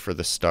core for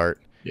the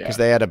start. Because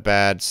they had a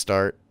bad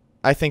start.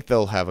 I think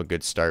they'll have a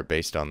good start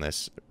based on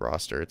this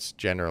roster. It's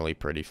generally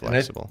pretty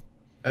flexible.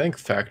 I think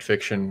Fact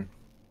Fiction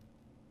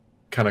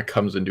kind of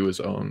comes into his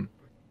own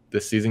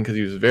this season because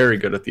he was very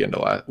good at the end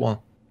of last.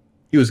 Well,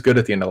 he was good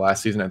at the end of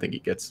last season. I think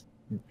he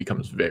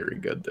becomes very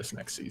good this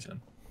next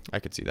season. I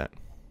could see that.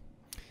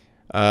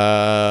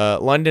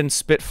 London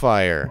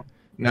Spitfire.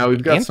 Now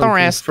we've got some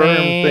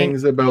confirmed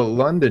things about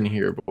London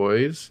here,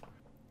 boys.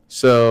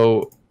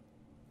 So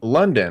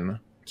London,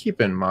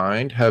 keep in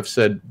mind, have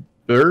said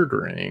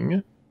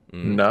Birdring,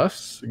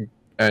 Nuffs,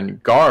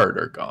 and Guard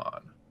are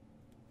gone.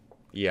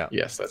 Yeah.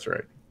 Yes, that's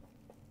right.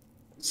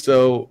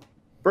 So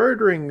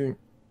Birdring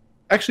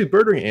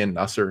and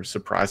Nuss are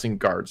surprising.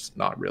 Guard's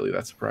not really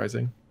that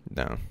surprising.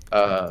 No.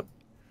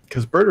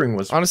 because Birdring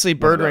was honestly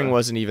Birdring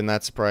wasn't even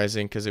that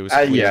surprising because it was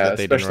clear that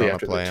they didn't want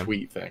to play him.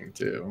 Tweet thing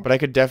too. But I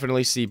could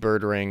definitely see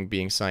Birdring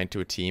being signed to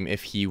a team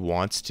if he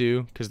wants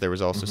to, because there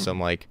was also some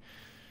like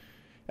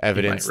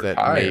evidence that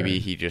maybe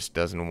he just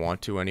doesn't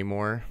want to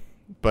anymore.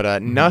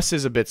 But Nuss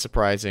is a bit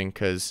surprising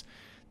because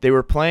they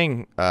were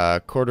playing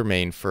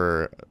Quartermain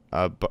for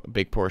a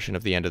big portion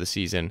of the end of the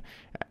season,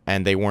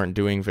 and they weren't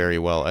doing very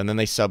well. And then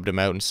they subbed him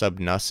out and subbed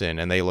Nuss in,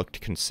 and they looked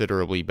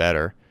considerably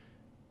better.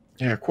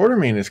 Yeah,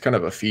 Quartermain is kind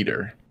of a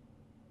feeder.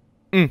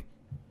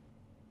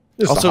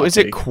 Also, is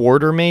it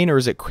Quartermain or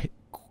is it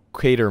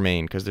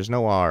Catermain? Because there's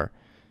no R.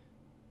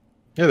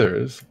 Yeah, there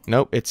is.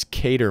 Nope, it's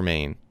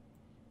Catermain.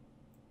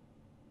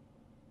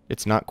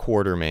 It's not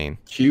Quartermain.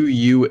 Quater.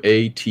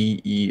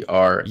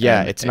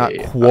 Yeah, it's not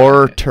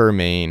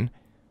Quartermain.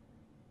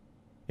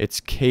 It's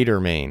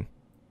Catermain.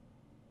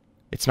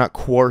 It's not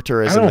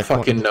quarter as I don't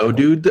fucking know,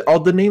 dude. All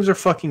the names are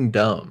fucking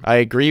dumb. I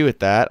agree with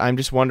that. I'm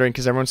just wondering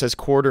because everyone says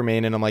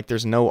Quartermain, and I'm like,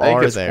 there's no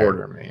R there.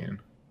 Quartermain.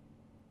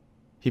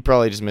 He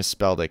probably just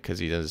misspelled it because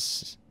he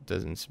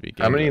doesn't speak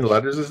English. How many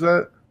letters is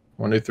that?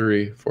 1, 2,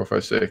 3, 4,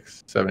 5,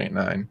 6, 7, 8,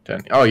 9,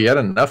 10. Oh, you had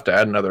enough to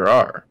add another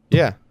R.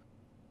 Yeah.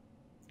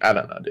 I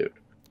don't know, dude.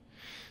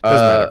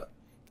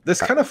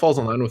 This kind of falls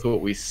in line with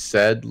what we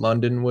said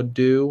London would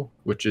do,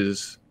 which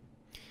is...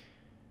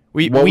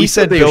 We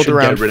said build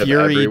around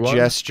Fury,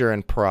 Gesture,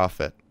 and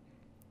Profit.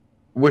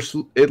 Which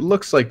it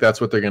looks like that's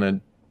what they're going to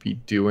be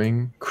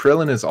doing.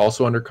 Krillin is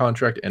also under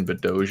contract, and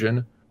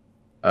Bedosian.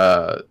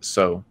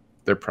 So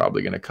they're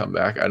probably going to come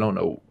back. I don't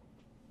know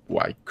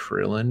why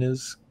Krillin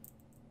is...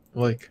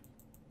 Like...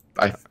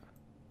 I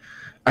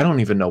don't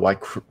even know why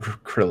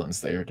Krillin's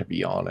there, to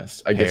be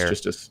honest. I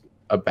guess just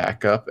a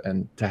backup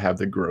and to have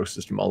the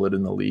grossest mullet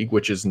in the league,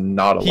 which is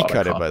not a lot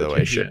of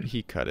competition.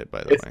 He cut it,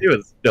 by the way. It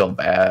was still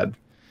bad.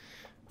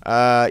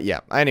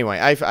 Yeah. Anyway,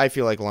 I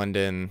feel like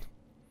London,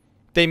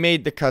 they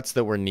made the cuts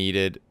that were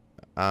needed.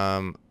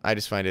 I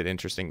just find it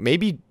interesting.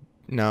 Maybe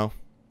no,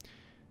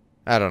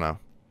 I don't know.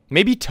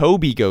 Maybe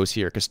Toby goes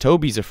here because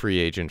Toby's a free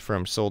agent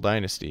from Seoul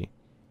Dynasty.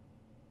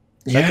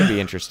 That could be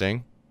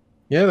interesting.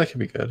 Yeah, that could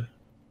be good.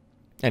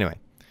 Anyway,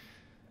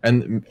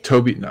 and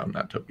Toby, no,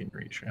 not Toby and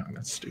Reach.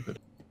 That's stupid.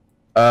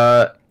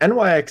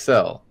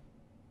 NYXL.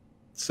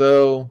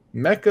 So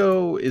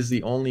Meko is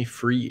the only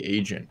free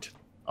agent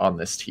on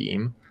this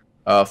team.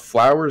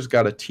 Flowers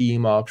got a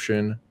team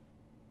option,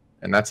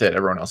 and that's it.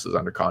 Everyone else is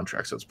under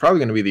contract, so it's probably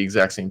going to be the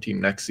exact same team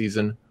next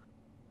season.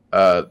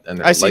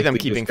 And I see them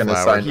keeping Flower.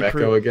 Sign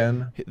Meko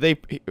again.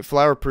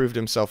 Flower proved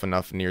himself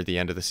enough near the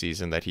end of the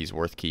season that he's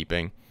worth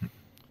keeping.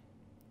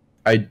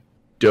 I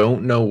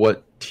don't know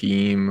what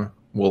team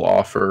will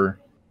offer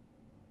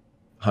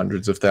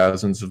hundreds of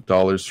thousands of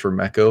dollars for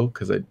Meko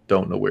because I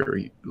don't know where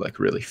he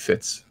really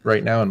fits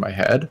right now in my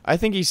head. I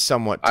think he's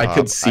somewhat top. I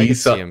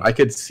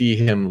could see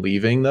him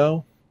leaving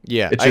though.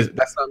 Yeah,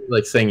 that's not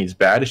like saying he's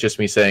bad. It's just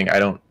me saying I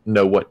don't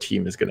know what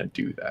team is going to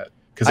do that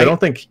because I don't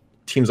think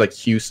teams like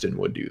Houston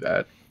would do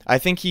that. I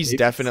think he's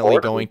definitely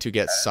going to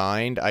get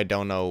signed. I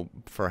don't know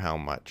for how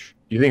much.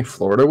 You think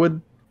Florida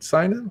would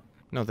sign him?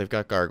 No, they've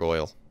got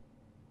Gargoyle.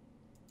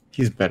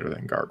 He's better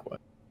than Gargoyle.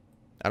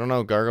 I don't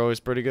know. Gargoyle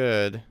is pretty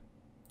good.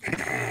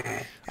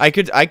 I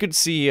could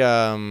see.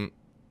 You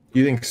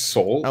think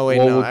Seoul? Oh wait,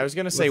 no. I was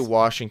gonna say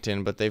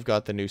Washington, but they've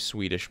got the new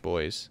Swedish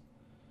boys.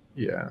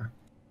 Yeah.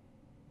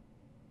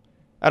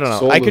 I don't know.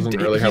 Seoul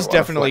he's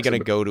definitely gonna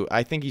go to.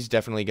 I think he's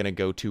definitely gonna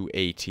go to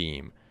a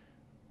team.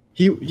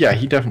 He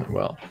definitely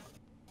will.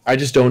 I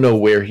just don't know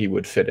where he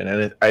would fit in,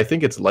 and I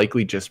think it's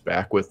likely just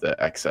back with the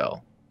XL.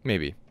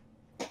 Maybe,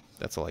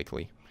 that's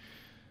likely.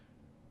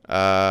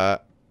 Yeah.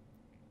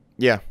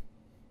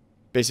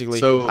 Basically,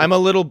 so, I'm a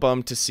little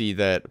bummed to see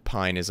that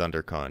Pine is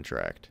under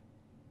contract.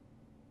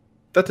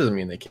 That doesn't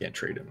mean they can't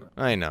trade him.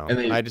 I know.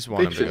 And I just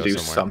want him to go do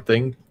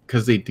something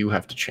because they do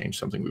have to change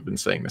something. We've been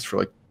saying this for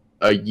like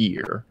a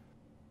year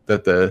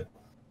that the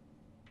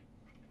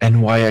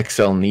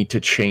NYXL need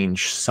to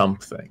change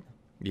something.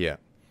 Yeah.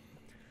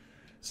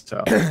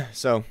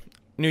 So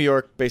New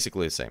York,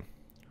 basically the same.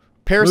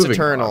 Paris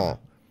Eternal.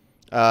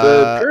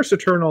 The Paris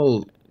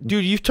Eternal.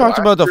 Dude, you've talked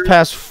about the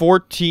past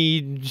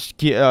 14...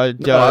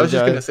 no, I was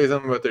just going to say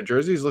something about their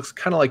jerseys. Looks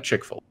kind of like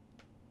Chick-fil-A.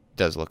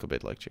 Does look a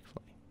bit like Chick-fil-A.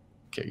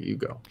 Okay, you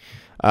go.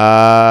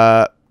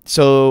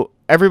 So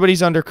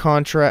everybody's under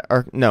contract...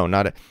 Or no,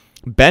 not it.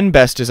 Ben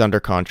Best is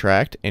under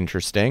contract.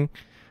 Interesting.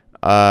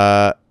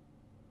 Hype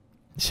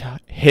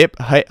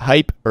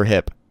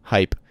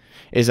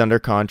is under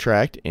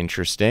contract.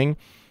 Interesting.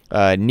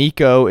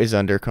 Nico is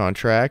under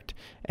contract.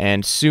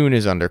 And Soon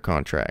is under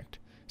contract.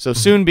 So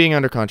Soon being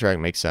under contract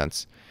makes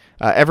sense.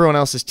 Everyone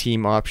else is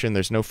team option.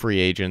 There's no free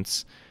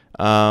agents.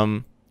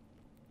 I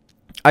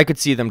could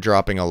see them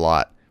dropping a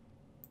lot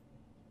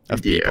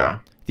of people. Yeah.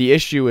 The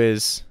issue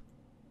is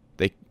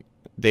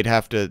they'd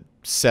have to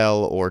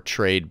sell or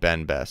trade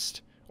Ben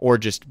Best or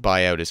just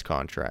buy out his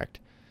contract.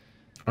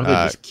 Or they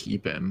just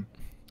keep him.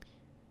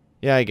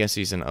 Yeah, I guess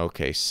he's an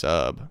okay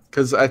sub.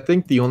 Because I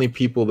think the only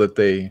people that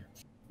they...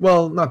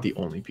 Well, not the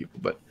only people,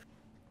 but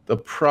they'll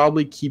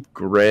probably keep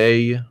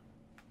Gray...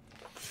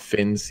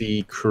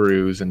 Fincy,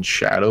 Cruz, and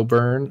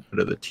Shadowburn out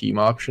of the team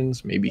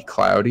options. Maybe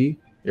Cloudy.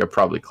 Yeah,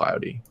 probably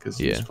Cloudy because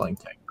he's playing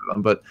tank for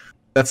them. But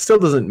that still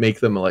doesn't make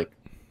them like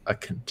a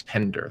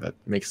contender. That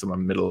makes them a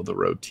middle of the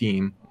road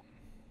team.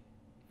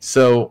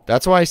 So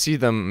that's why I see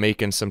them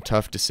making some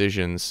tough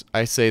decisions.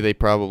 I say they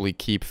probably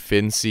keep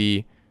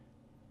Fincy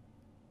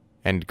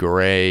and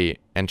Gray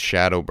and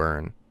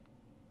Shadowburn.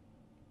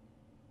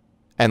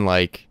 And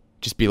like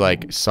just be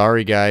like,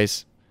 sorry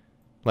guys.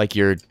 Like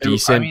you're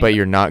decent, but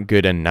you're not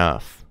good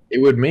enough.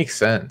 It would make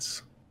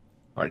sense.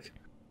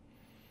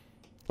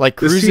 Like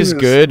Cruz is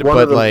good,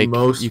 but like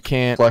most you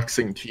can't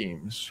flexing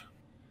teams.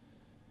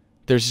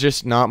 There's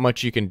just not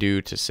much you can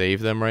do to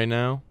save them right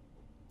now.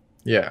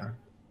 Yeah.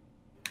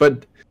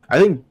 But I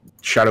think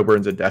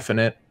Shadowburn's a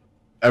definite.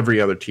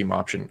 Every other team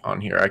option on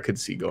here I could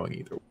see going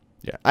either way.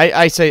 Yeah.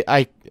 I say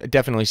I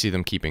definitely see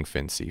them keeping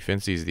Fincy.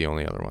 Fincy's the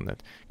only other one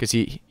that because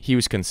he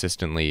was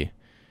consistently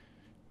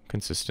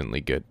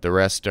good. The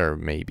rest are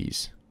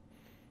maybes.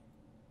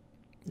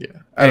 Yeah.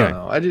 I don't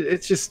know.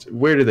 It's just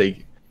where do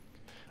they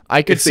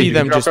I could see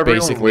them just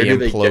basically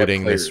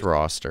imploding this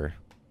roster.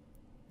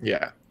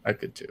 Yeah, I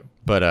could too.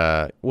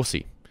 But we'll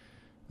see.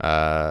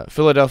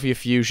 Philadelphia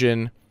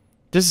Fusion.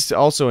 This is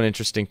also an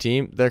interesting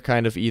team. They're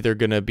kind of either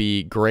going to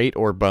be great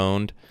or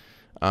boned.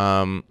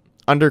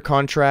 Under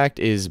contract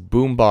is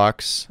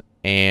Boombox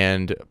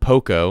and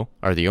Poco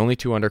are the only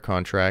two under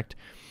contract.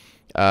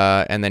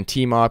 And then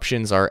team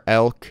options are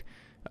Elk,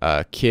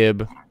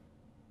 Kib.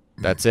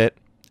 That's it.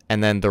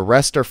 And then the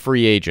rest are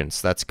free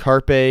agents. That's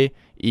Carpe,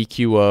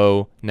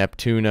 EQO,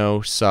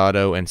 Neptuno,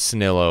 Sato, and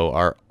Snillo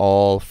are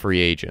all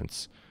free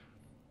agents.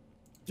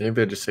 Maybe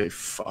they just say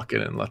fuck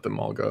it and let them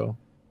all go.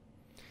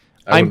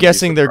 I'm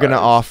guessing they're going to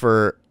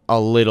offer a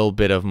little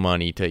bit of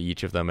money to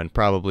each of them and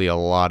probably a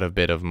lot of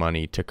bit of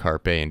money to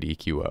Carpe and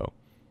EQO.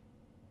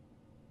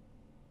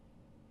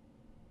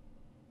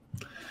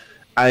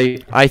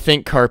 I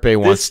think Carpe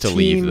wants to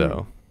leave,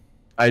 though.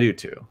 I do,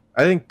 too.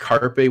 I think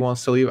Carpe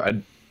wants to leave.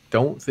 I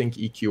don't think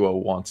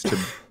EQO wants to.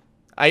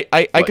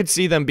 I could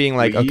see them being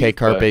like, leave, okay,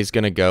 Carpe's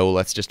going to go.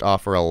 Let's just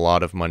offer a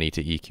lot of money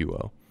to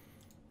EQO.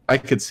 I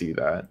could see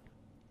that.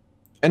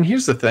 And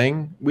here's the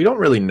thing. We don't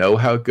really know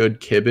how good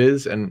Kib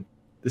is, and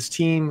this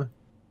team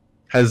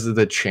has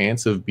the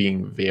chance of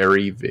being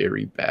very,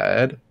 very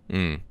bad.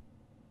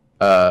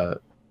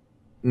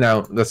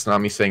 Now, that's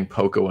not me saying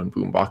Poco and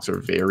Boombox are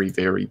very,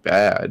 very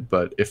bad,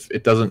 but if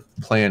it doesn't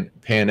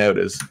pan out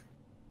as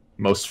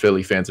most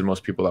Philly fans and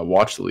most people that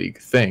watch the league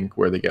think,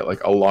 where they get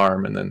like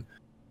alarm and then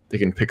they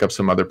can pick up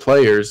some other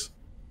players,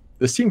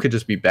 this team could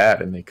just be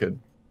bad and they could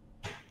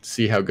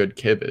see how good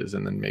Kib is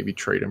and then maybe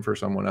trade him for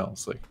someone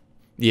else. Like,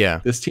 yeah,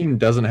 this team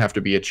doesn't have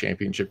to be a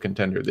championship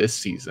contender this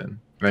season.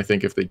 And I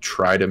think if they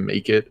try to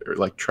make it or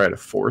like try to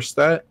force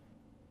that,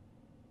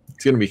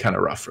 it's going to be kind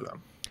of rough for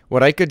them.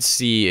 What I could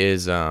see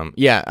is, I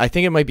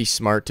think it might be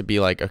smart to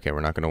be like, okay, we're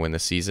not going to win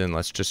this season.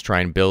 Let's just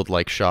try and build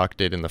like Shock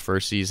did in the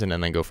first season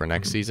and then go for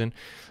next season.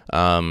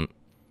 But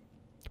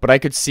I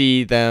could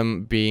see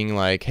them being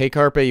like, hey,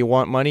 Carpe, you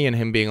want money? And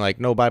him being like,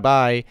 no,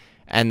 bye-bye.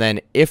 And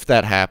then if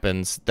that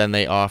happens, then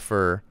they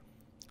offer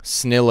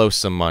Snillo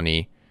some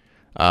money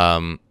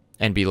and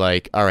be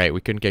like, all right,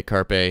 we couldn't get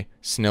Carpe.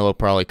 Snillo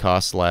probably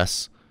costs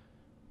less,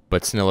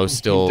 but Snillo's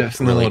still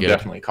really good.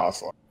 Definitely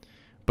costs less.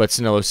 But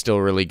Snillo's still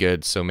really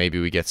good, so maybe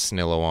we get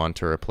Snillo on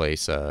to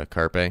replace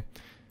Carpe.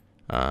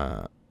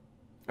 I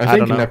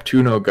think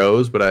Neptuno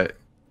goes, but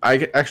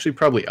I actually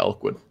probably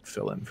Elk would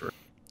fill in for.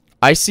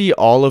 I see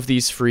all of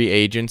these free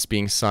agents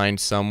being signed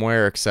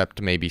somewhere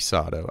except maybe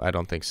Sato. I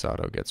don't think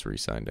Sato gets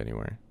re-signed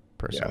anywhere,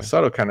 personally. Yeah,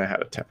 Sato kind of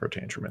had a temper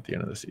tantrum at the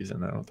end of the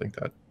season. I don't think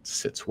that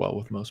sits well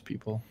with most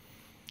people.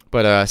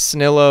 But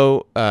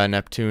Snillo,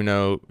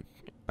 Neptuno,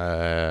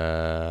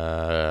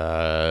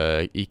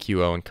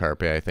 EQO, and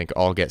Carpe, I think,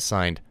 all get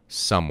signed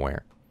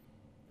somewhere.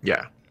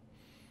 Yeah.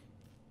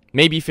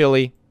 Maybe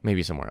Philly,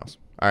 maybe somewhere else.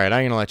 All right,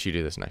 I'm going to let you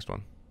do this next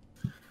one.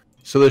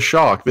 So the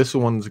Shock, this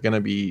one's going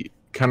to be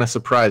kind of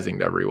surprising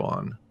to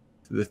everyone.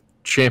 The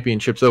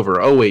championship's over.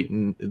 Oh, wait,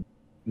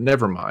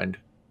 never mind.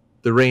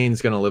 The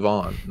Reign's going to live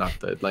on. Not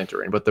the Atlanta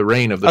Reign, but the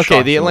reign of the Shock.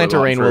 Okay, the Atlanta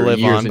Reign will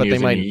live on, but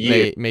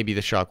maybe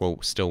the Shock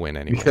will still win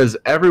anyway. Because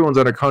everyone's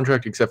under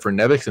contract except for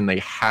Nevix, and they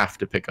have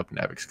to pick up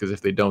Nevix, because if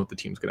they don't, the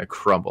team's going to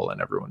crumble,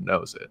 and everyone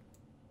knows it.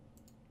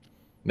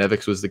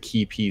 Nevix was the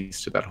key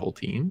piece to that whole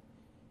team.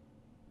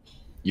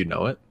 You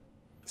know it.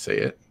 Say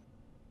it.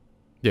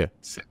 Yeah.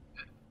 Say it.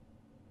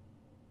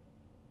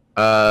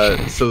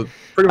 So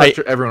pretty much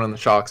everyone on the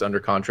Shock's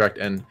under contract,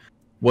 and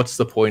what's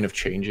the point of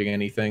changing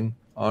anything,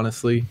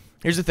 honestly?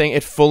 Here's the thing.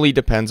 It fully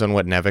depends on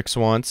what Nevix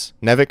wants.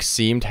 Nevix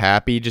seemed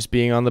happy just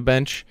being on the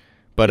bench,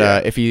 but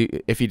if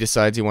he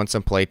decides he wants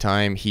some play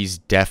time, he's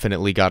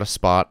definitely got a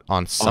spot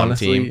on some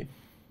team.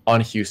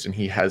 On Houston,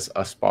 he has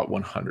a spot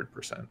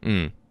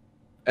 100%.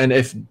 And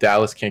if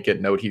Dallas can't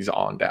get Note, he's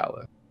on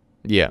Dallas.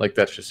 Yeah. Like,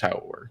 that's just how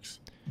it works.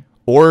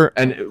 Or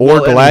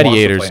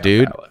Gladiators,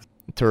 dude.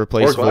 To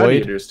replace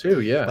Void.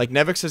 Too, yeah. Like,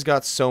 Nevix has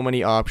got so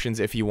many options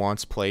if he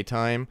wants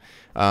playtime.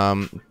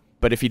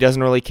 But if he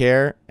doesn't really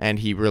care and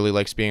he really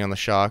likes being on the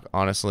Shock,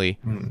 honestly,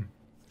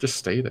 just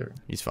stay there.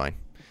 he's fine.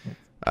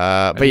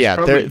 But yeah,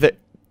 probably...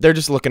 they're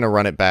just looking to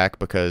run it back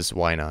because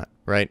why not,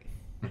 right?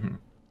 Mm-hmm.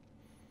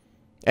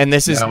 And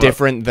this is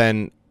different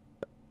than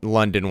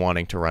London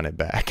wanting to run it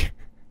back.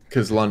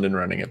 Because London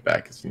running it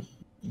back,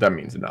 that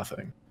means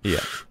nothing.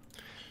 Yeah.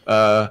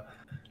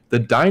 The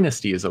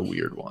Dynasty is a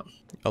weird one.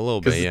 A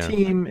little bit, yeah. Because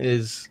the team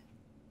is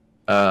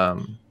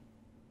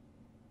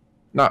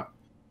not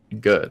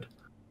good.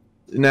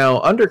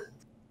 Now, under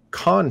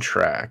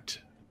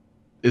contract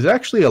is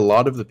actually a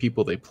lot of the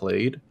people they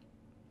played,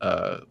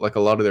 like a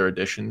lot of their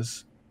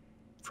additions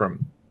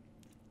from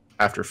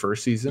after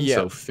first season. Yeah.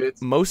 So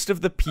Fitz, most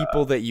of the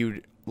people that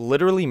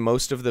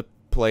most of the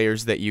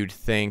players that you'd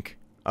think,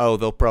 oh,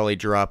 they'll probably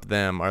drop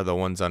them are the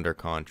ones under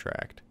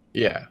contract.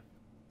 Yeah.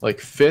 Like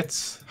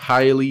Fitz,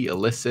 Hiley,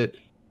 Illicit,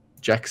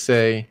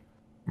 Jexay,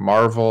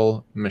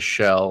 Marvel,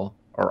 Michelle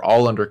are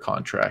all under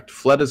contract.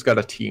 Fleda's got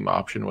a team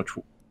option, which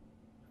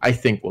I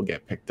think will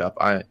get picked up.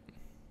 I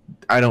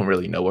don't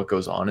really know what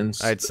goes on in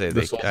I'd say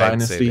the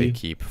Dynasty. Say they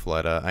keep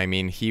Fleda. I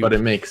mean, but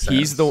it makes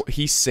sense.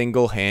 He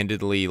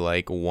single-handedly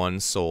like won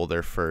Seoul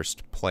their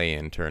first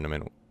play-in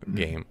tournament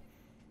game.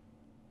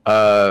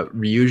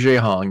 Ryu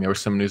Jae-hong, there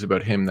was some news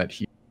about him that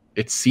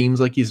it seems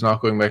like he's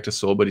not going back to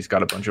Seoul, but he's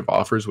got a bunch of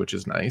offers, which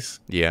is nice.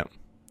 Yeah.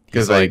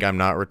 Because like, I'm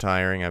not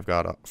retiring. I've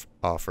got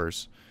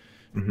offers.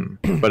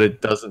 Mm-hmm. But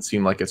it doesn't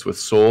seem like it's with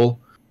Seoul.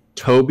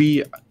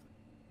 Toby,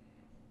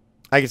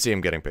 I could see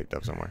him getting picked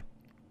up somewhere.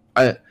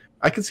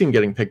 I could see him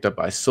getting picked up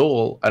by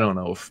Seoul. I don't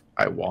know if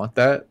I want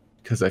that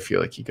because I feel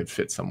like he could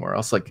fit somewhere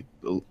else. Like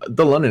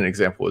the London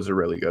example was a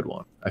really good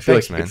one. I feel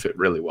like he could fit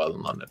really well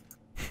in London.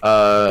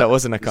 That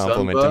wasn't a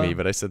compliment to me,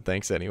 but I said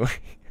thanks anyway.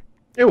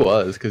 It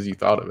was because you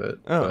thought of it.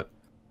 Oh.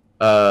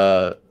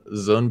 But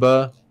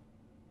Zunba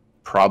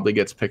probably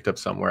gets picked up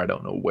somewhere. I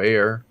don't know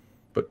where,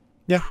 but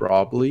yeah,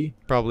 probably.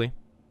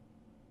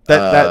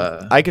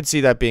 That I could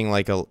see that being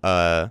like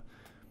a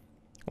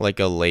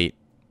late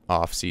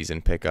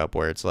off-season pickup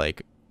where it's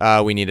like,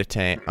 we need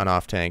an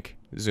off tank.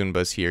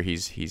 Zunba's here.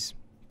 He's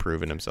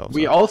proven himself.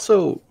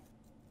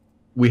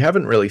 We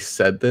haven't really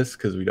said this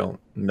because we don't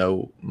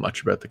know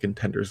much about the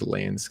Contenders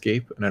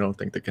landscape, and I don't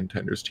think the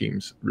Contenders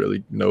teams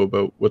really know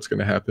about what's going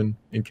to happen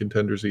in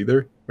Contenders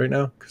either right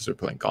now because they're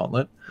playing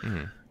Gauntlet.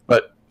 Mm-hmm.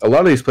 But a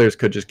lot of these players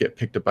could just get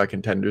picked up by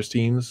Contenders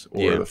teams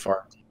or the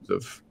farm teams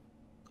of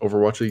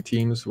Overwatch League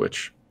teams,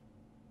 which,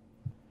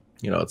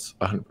 it's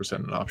 100%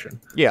 an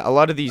option. Yeah, a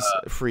lot of these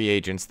free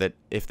agents that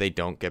if they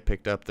don't get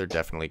picked up, they're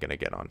definitely going to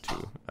get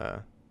onto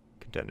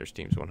Contenders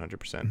teams 100%.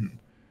 Mm-hmm.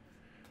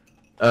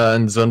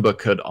 And Zunba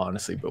could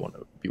honestly be one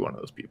of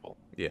those people.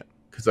 Yeah.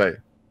 Because I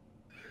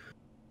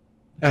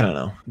don't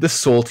know. This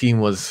Seoul team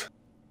was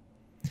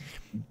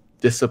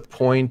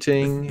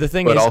disappointing. The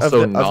thing but is,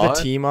 also of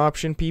the team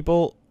option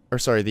people,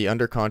 the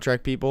under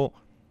contract people,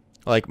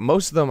 like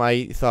most of them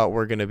I thought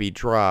were going to be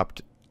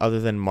dropped other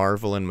than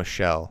Marvel and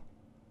Michelle.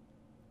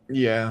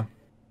 Yeah.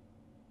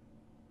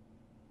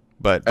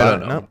 But I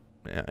don't know. No,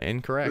 yeah,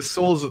 incorrect.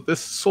 This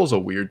Seoul's a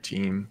weird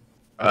team.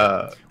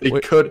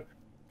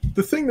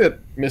 The thing that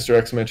Mr.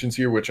 X mentions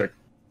here, which I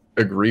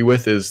agree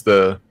with, is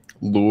the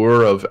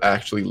lure of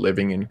actually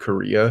living in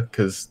Korea,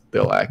 because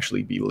they'll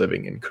actually be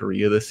living in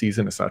Korea this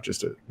season. It's not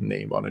just a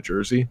name on a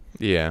jersey.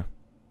 Yeah.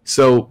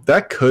 So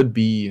that could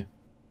be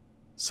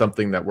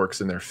something that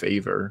works in their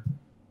favor.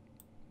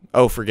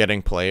 Oh, for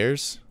getting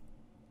players?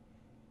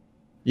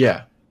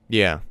 Yeah.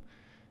 Yeah.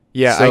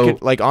 Yeah, so, I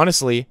could,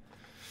 honestly,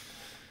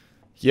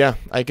 yeah,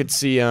 I could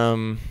see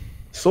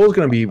Seoul's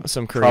going to be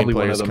some Korean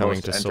players coming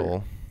to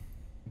Seoul.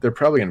 They're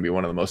probably going to be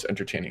one of the most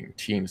entertaining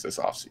teams this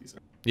offseason.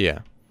 Yeah.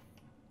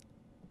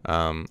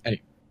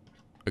 Anyway.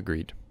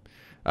 Agreed.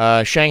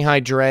 Shanghai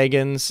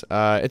Dragons,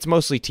 it's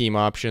mostly team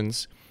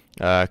options.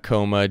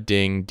 Koma,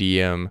 Ding,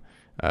 Diem,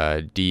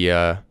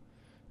 Dia,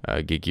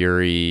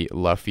 Giguri,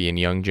 Luffy, and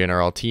Youngjin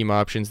are all team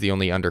options. The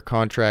only under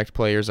contract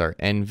players are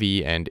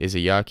Envy and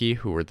Izayaki,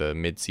 who were the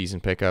mid-season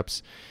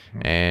pickups.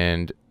 Mm-hmm.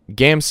 And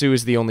Gamsu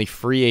is the only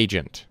free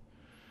agent.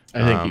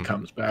 I think he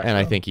comes back. And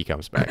I think he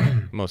comes back.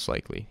 Most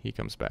likely, he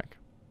comes back.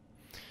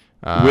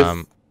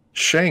 With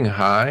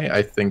Shanghai,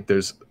 I think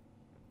there's,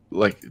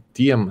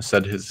 Diem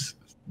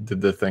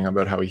did the thing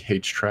about how he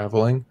hates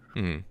traveling.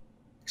 Mm-hmm.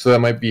 So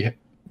that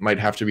might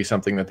have to be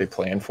something that they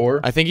plan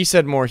for. I think he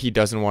said more he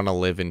doesn't want to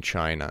live in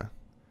China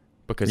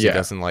because he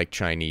doesn't like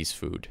Chinese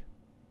food.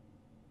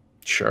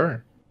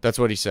 Sure. That's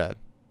what he said.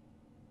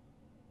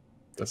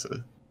 That's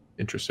an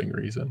interesting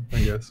reason,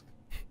 I guess.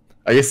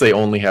 I guess they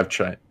only have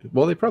China.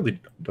 Well, they probably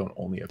don't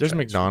only have There's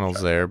Chinese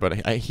McDonald's there,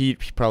 but he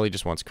probably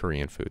just wants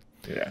Korean food.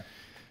 Yeah.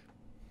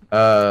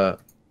 I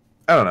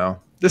don't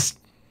know.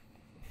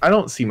 I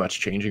don't see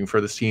much changing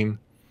for this team.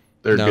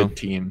 They're a good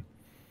team.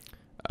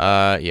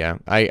 Yeah.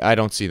 I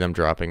don't see them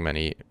dropping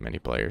many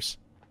players.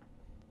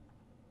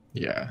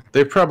 Yeah.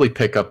 They probably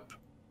pick up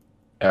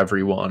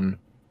everyone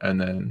and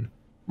then,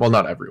 well,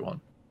 not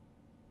everyone.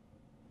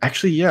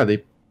 Actually, yeah,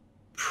 they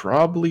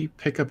probably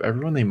pick up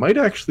everyone. They might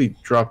actually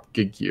drop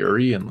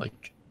Giguri and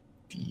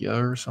Dia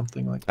or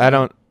something like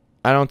that.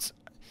 I don't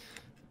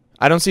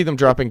see them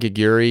dropping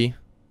Giguri.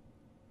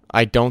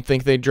 I don't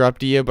think they'd drop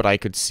Dia, but I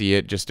could see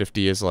it just if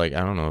Dia's like,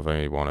 I don't know if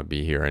I want to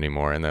be here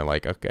anymore, and they're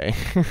like, okay.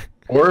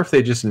 Or if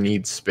they just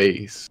need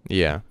space.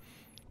 Yeah.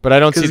 But I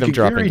don't see them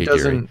dropping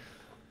Giguri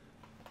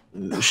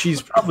Giguri.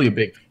 She's probably a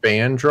big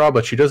fan draw,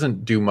 but she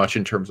doesn't do much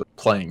in terms of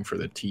playing for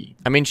the team.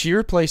 I mean, she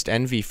replaced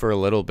Envy for a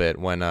little bit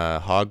when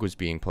Hog was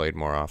being played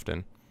more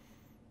often.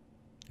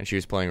 And she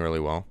was playing really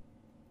well.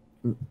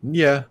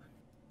 Yeah.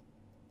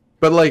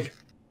 But, like,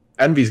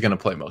 Envy's going to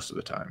play most of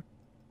the time.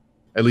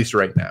 At least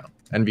right now.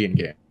 Envy and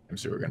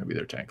games who are going to be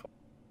their tank.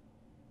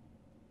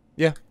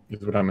 Yeah.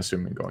 Is what I'm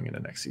assuming going into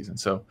next season.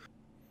 So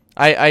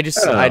I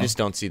just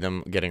don't see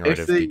them getting rid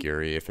of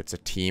Giguri. If it's a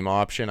team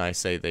option, I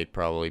say they'd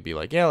probably be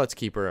like, yeah, let's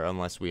keep her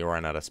unless we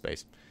run out of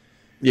space.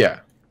 Yeah.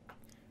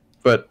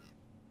 But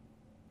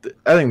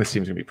I think this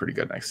team's going to be pretty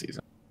good next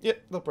season. Yeah,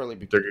 they'll probably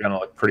be. They're going to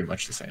look pretty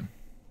much the same.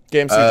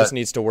 GameC just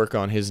needs to work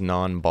on his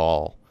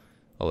non-ball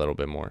a little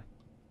bit more.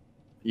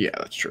 Yeah,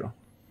 that's true.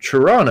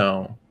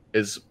 Toronto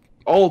is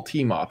all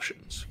team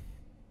options,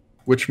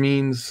 which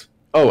means...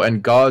 Oh,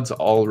 and God's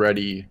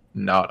already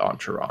not on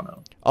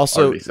Toronto.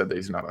 Also, already said that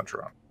he's not on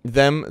Toronto.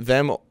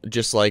 Them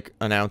just like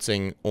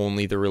announcing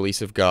only the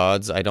release of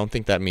Gods, I don't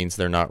think that means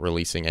they're not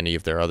releasing any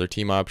of their other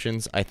team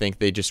options. I think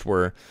they just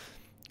were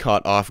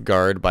caught off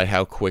guard by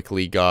how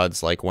quickly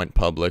Gods like went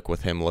public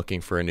with him looking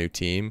for a new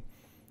team.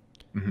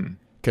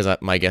 Because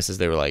my guess is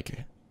they were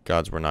like,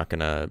 Gods, we're not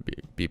gonna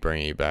be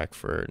bringing you back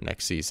for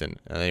next season,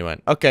 and they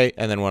went okay,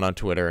 and then went on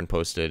Twitter and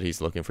posted he's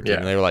looking for team,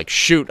 and they were like,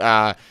 shoot,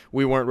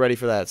 we weren't ready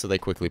for that, so they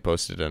quickly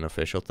posted an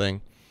official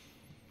thing.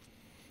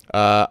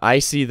 I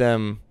see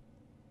them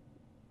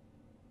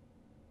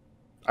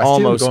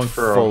almost going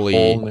for fully, a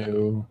whole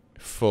new...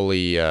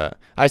 fully.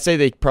 I say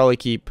they probably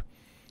keep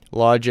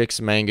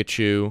Logix,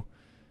 Mangachu.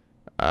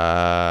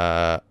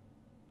 I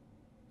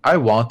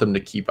want them to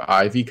keep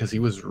Ivy because he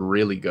was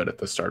really good at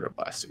the start of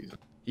last season.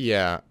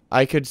 Yeah,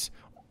 I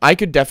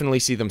could definitely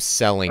see them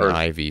selling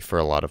Ivy for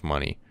a lot of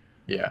money.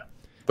 Yeah,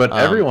 but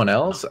everyone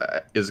else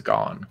is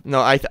gone.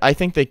 No, I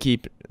think they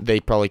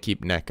probably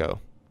keep Neko,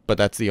 but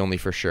that's the only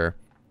for sure.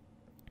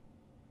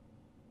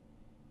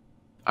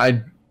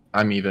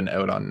 I'm even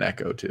out on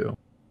Neko too.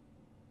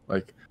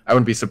 Like, I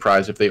wouldn't be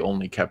surprised if they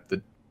only kept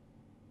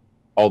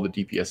all the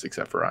DPS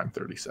except for I'm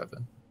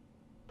 37.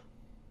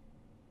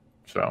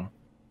 So,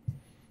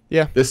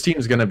 yeah, this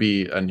team's gonna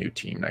be a new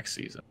team next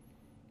season.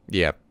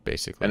 Yeah,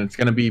 basically, and it's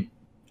gonna be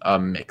a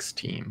mixed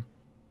team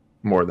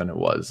more than it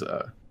was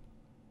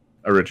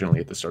originally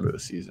at the start of the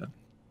season.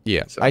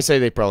 Yeah, so I say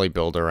they probably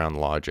build around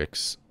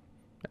Logix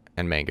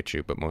and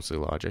Mangachu, but mostly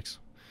Logix.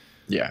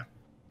 Yeah.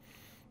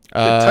 The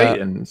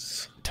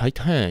Titans. I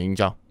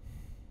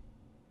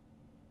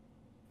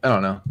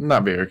don't know.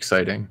 Not very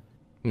exciting.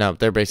 No,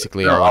 they're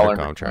basically all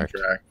under contract.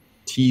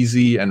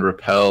 TZ and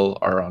Repel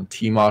are on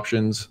team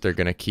options. They're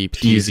going to keep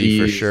TZ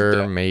for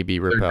sure, maybe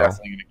Repel. They're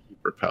definitely going to keep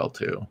Repel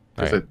too.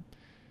 Right.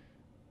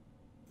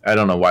 I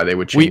don't know why they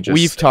would change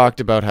We've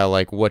talked about how,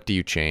 like, what do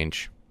you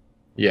change?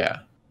 Yeah.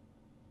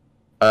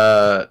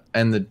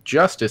 And the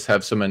Justice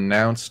have some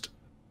announced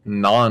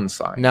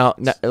non-signs. Now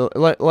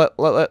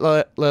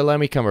let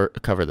me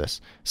cover this.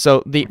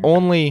 So the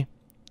only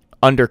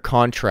under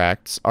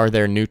contracts are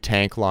their new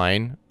tank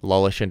line,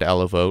 Lullish and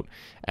Elevote,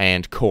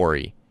 and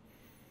Corey.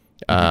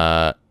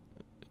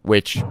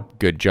 Which,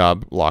 good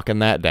job locking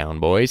that down,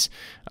 boys.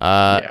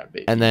 Yeah,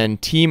 and then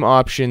team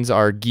options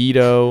are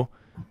Guido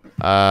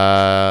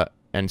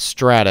and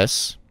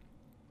Stratus,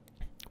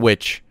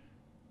 which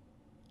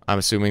I'm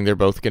assuming they're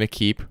both going to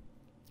keep.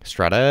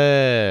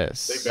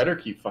 Stratus. They better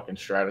keep fucking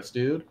Stratus,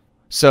 dude.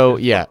 So,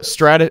 yeah,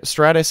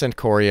 Stratus and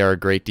Corey are a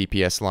great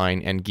DPS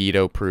line, and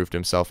Guido proved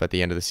himself at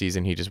the end of the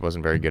season. He just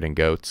wasn't very good in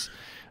GOATs.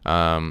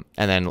 And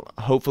then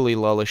hopefully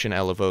Lullish and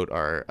Elevote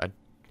are a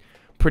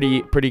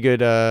pretty good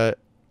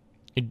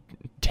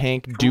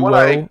tank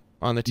duo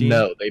on the team.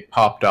 No, they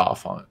popped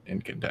off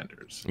in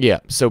contenders. Yeah,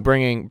 so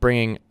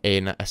bringing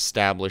an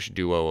established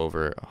duo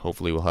over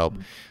hopefully will help.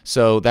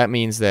 So that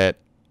means that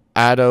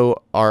Ado,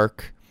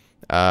 Arc,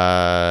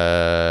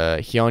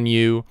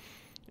 Hyunyu,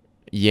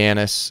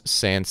 Yanis,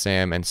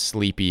 Sansam, and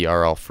Sleepy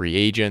are all free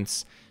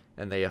agents,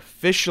 and they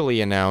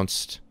officially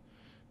announced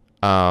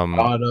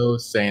Ado,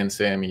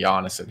 Sansam,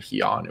 Yanis, and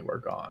Hyunyu are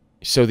gone.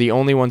 So the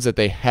only ones that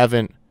they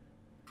haven't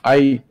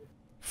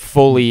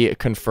fully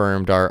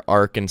confirmed are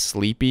Arc and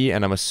Sleepy,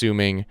 and I'm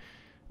assuming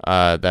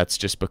that's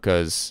just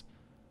because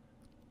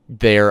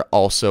they're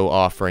also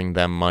offering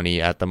them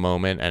money at the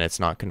moment, and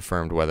it's not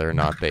confirmed whether or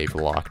not they've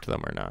locked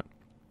them or not.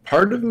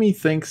 Part of me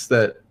thinks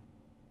that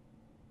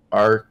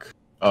Arc...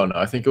 Oh, no,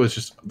 I think it was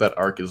just that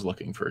Arc is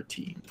looking for a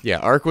team. Yeah,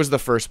 Arc was the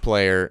first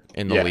player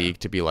in the league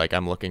to be like,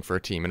 I'm looking for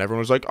a team. And everyone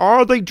was like,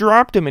 oh, they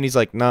dropped him. And he's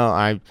like, no,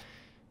 I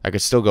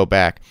could still go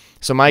back.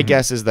 So my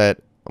guess is that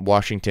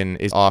Washington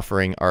is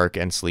offering Arc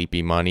and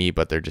Sleepy money,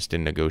 but they're just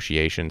in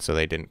negotiation, so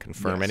they didn't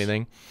confirm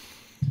anything.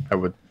 I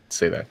would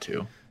say that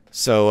too.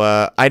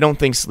 So I don't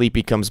think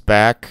Sleepy comes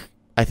back.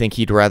 I think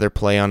he'd rather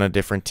play on a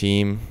different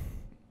team.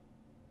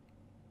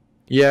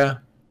 Yeah.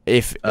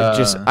 If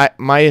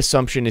my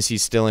assumption is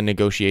he's still in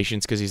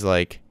negotiations because he's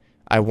like,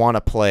 I want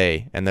to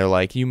play, and they're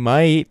like, you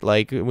might,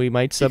 like, we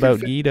might sub out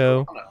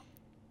Guido.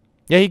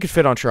 Yeah, he could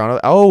fit on Toronto.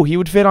 Oh, he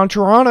would fit on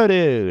Toronto,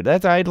 dude.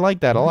 I'd like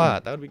that a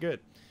lot. That would be good.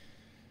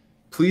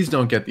 Please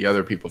don't get the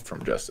other people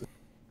from Justice.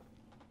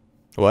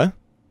 What?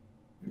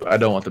 I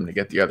don't want them to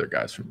get the other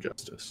guys from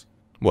Justice.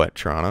 What,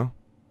 Toronto?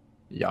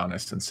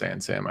 Giannis and San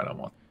Sam. I don't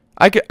want.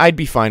 I'd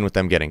be fine with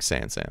them getting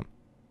San Sam.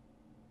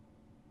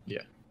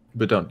 Yeah,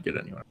 but don't get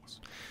anyone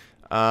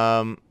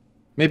else.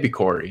 Maybe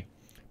Corey.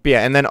 But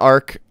yeah, and then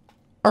Arc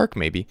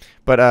maybe.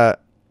 But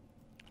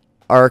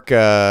Arc,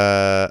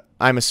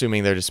 I'm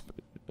assuming they're just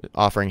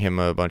offering him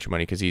a bunch of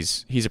money because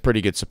he's a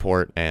pretty good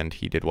support and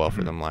he did well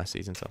for them last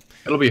season. So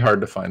it'll be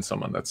hard to find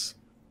someone that's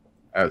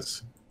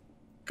as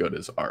good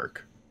as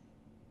Arc.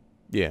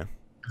 Yeah,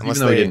 even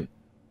though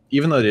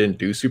they didn't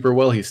do super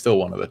well, he's still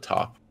one of the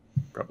top,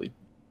 probably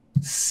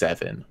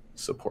 7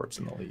 supports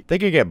in the league. They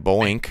could get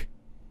Boink.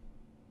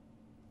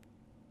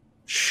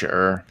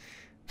 Sure.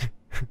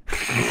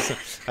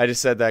 I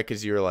just said that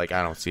because you were like,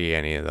 I don't see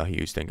any of the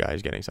Houston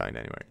guys getting signed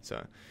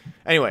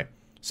anyway.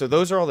 So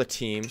those are all the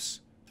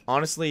teams.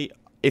 Honestly,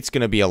 it's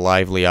going to be a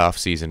lively off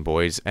season,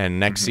 boys. And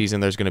next season,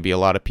 there's going to be a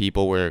lot of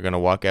people where you're going to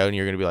walk out and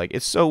you're going to be like,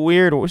 it's so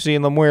weird we're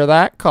seeing them wear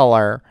that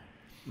color.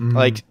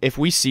 Like, if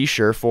we see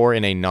Surefour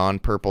in a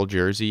non-purple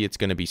jersey, it's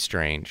going to be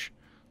strange.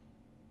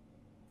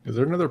 Is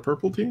there another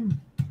purple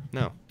team?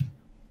 No.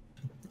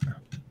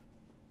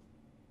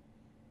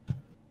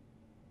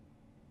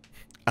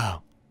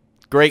 Oh,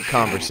 great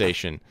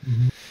conversation.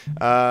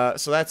 So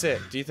that's it.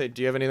 Do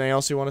you have anything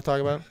else you want to talk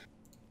about?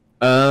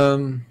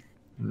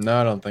 No,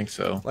 I don't think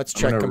so. Let's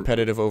check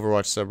competitive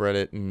Overwatch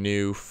subreddit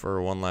new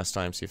for one last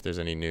time, see if there's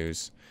any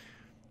news.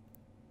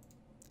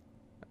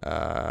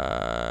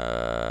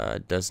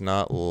 Does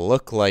not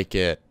look like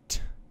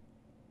it.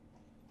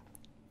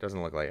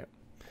 Doesn't look like it.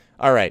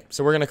 All right,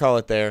 so we're going to call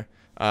it there.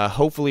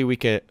 Hopefully we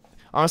can...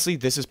 Honestly,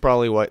 this is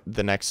probably what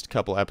the next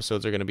couple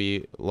episodes are going to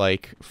be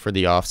like for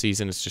the off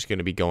season. It's just going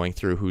to be going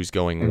through who's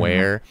going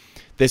where.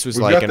 This was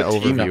like an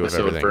overview of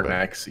everything. For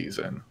next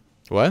season.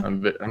 What?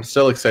 I'm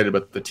still excited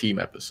about the team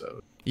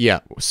episode. Yeah,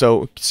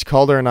 so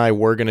Calder and I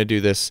were going to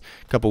do this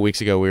a couple weeks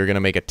ago. We were going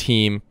to make a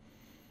team.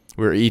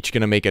 We were each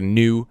going to make a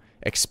new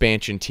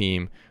expansion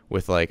team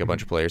with like a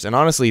bunch of players. And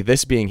honestly,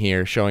 this being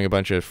here, showing a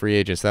bunch of free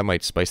agents, that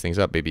might spice things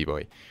up, baby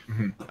boy.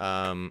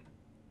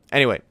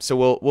 Anyway,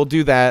 so we'll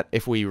do that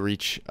if we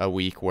reach a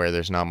week where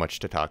there's not much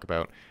to talk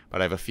about. But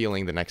I have a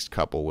feeling the next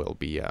couple will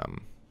be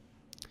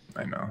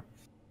I know.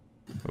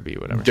 Will be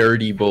whatever.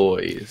 Dirty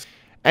boys.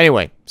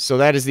 Anyway, so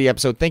that is the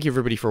episode. Thank you,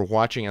 everybody, for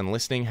watching and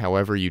listening.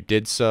 However you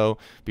did so,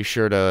 be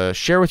sure to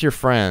share with your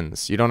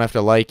friends. You don't have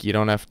to like, you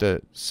don't have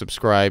to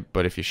subscribe,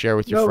 but if you share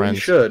with your friends...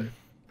 you should.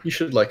 You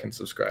should like and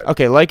subscribe.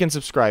 Okay, like and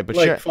subscribe, but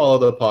share... follow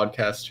the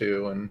podcast,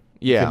 too, and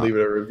you can leave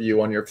it a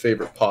review on your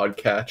favorite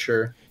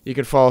podcatcher. You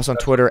can follow us on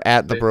Twitter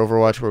at the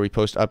Broverwatch, where we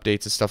post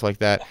updates and stuff like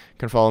that. You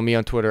can follow me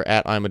on Twitter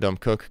at I'm a Dumb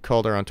Cook,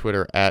 Calder on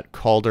Twitter at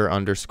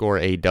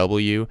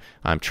Calder_AW.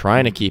 I'm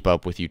trying to keep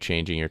up with you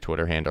changing your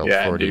Twitter handle.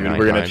 Yeah, 49 dude,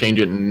 we're going times. to change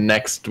it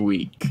next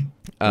week.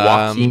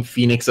 Joaquin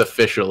Phoenix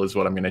Official is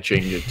what I'm going to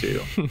change it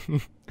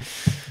to.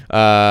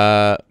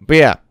 But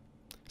yeah,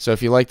 so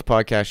if you like the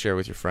podcast, share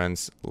with your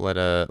friends. Let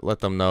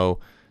them know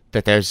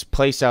that there's a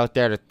place out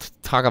there to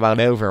talk about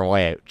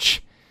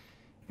Overwatch.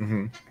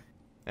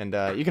 And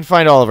you can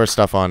find all of our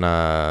stuff on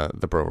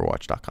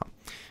thebroverwatch.com.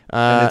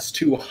 And it's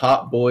 2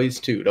 hot boys,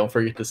 too. Don't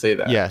forget to say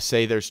that. Yeah,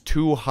 say there's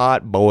 2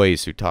 hot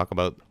boys who talk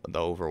about the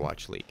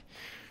Overwatch League.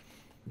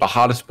 The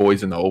hottest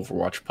boys in the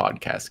Overwatch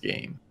podcast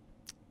game.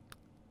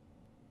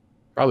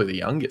 Probably the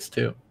youngest,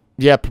 too.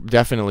 Yep,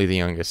 definitely the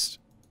youngest.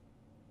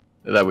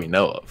 That we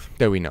know of.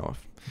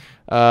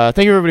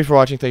 Thank you, everybody, for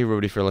watching. Thank you,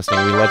 everybody, for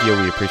listening. We love you.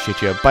 We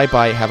appreciate you.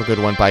 Bye-bye. Have a good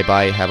one.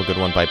 Bye-bye. Have a good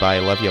one. Bye-bye.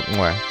 Love you.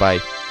 More. Bye.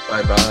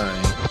 Bye-bye.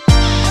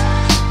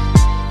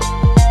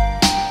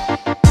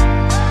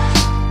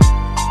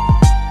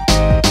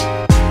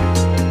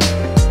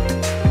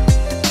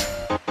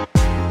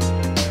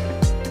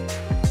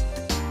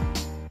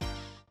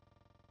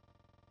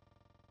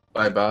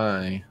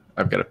 Bye-bye.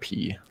 I've got to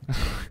pee.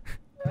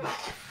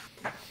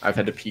 I've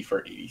had to pee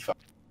for 85.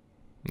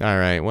 All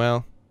right,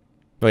 well.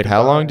 Wait,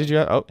 how long did you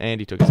have? Oh,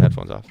 Andy took his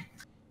headphones off.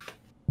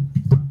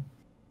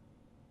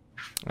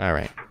 All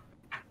right.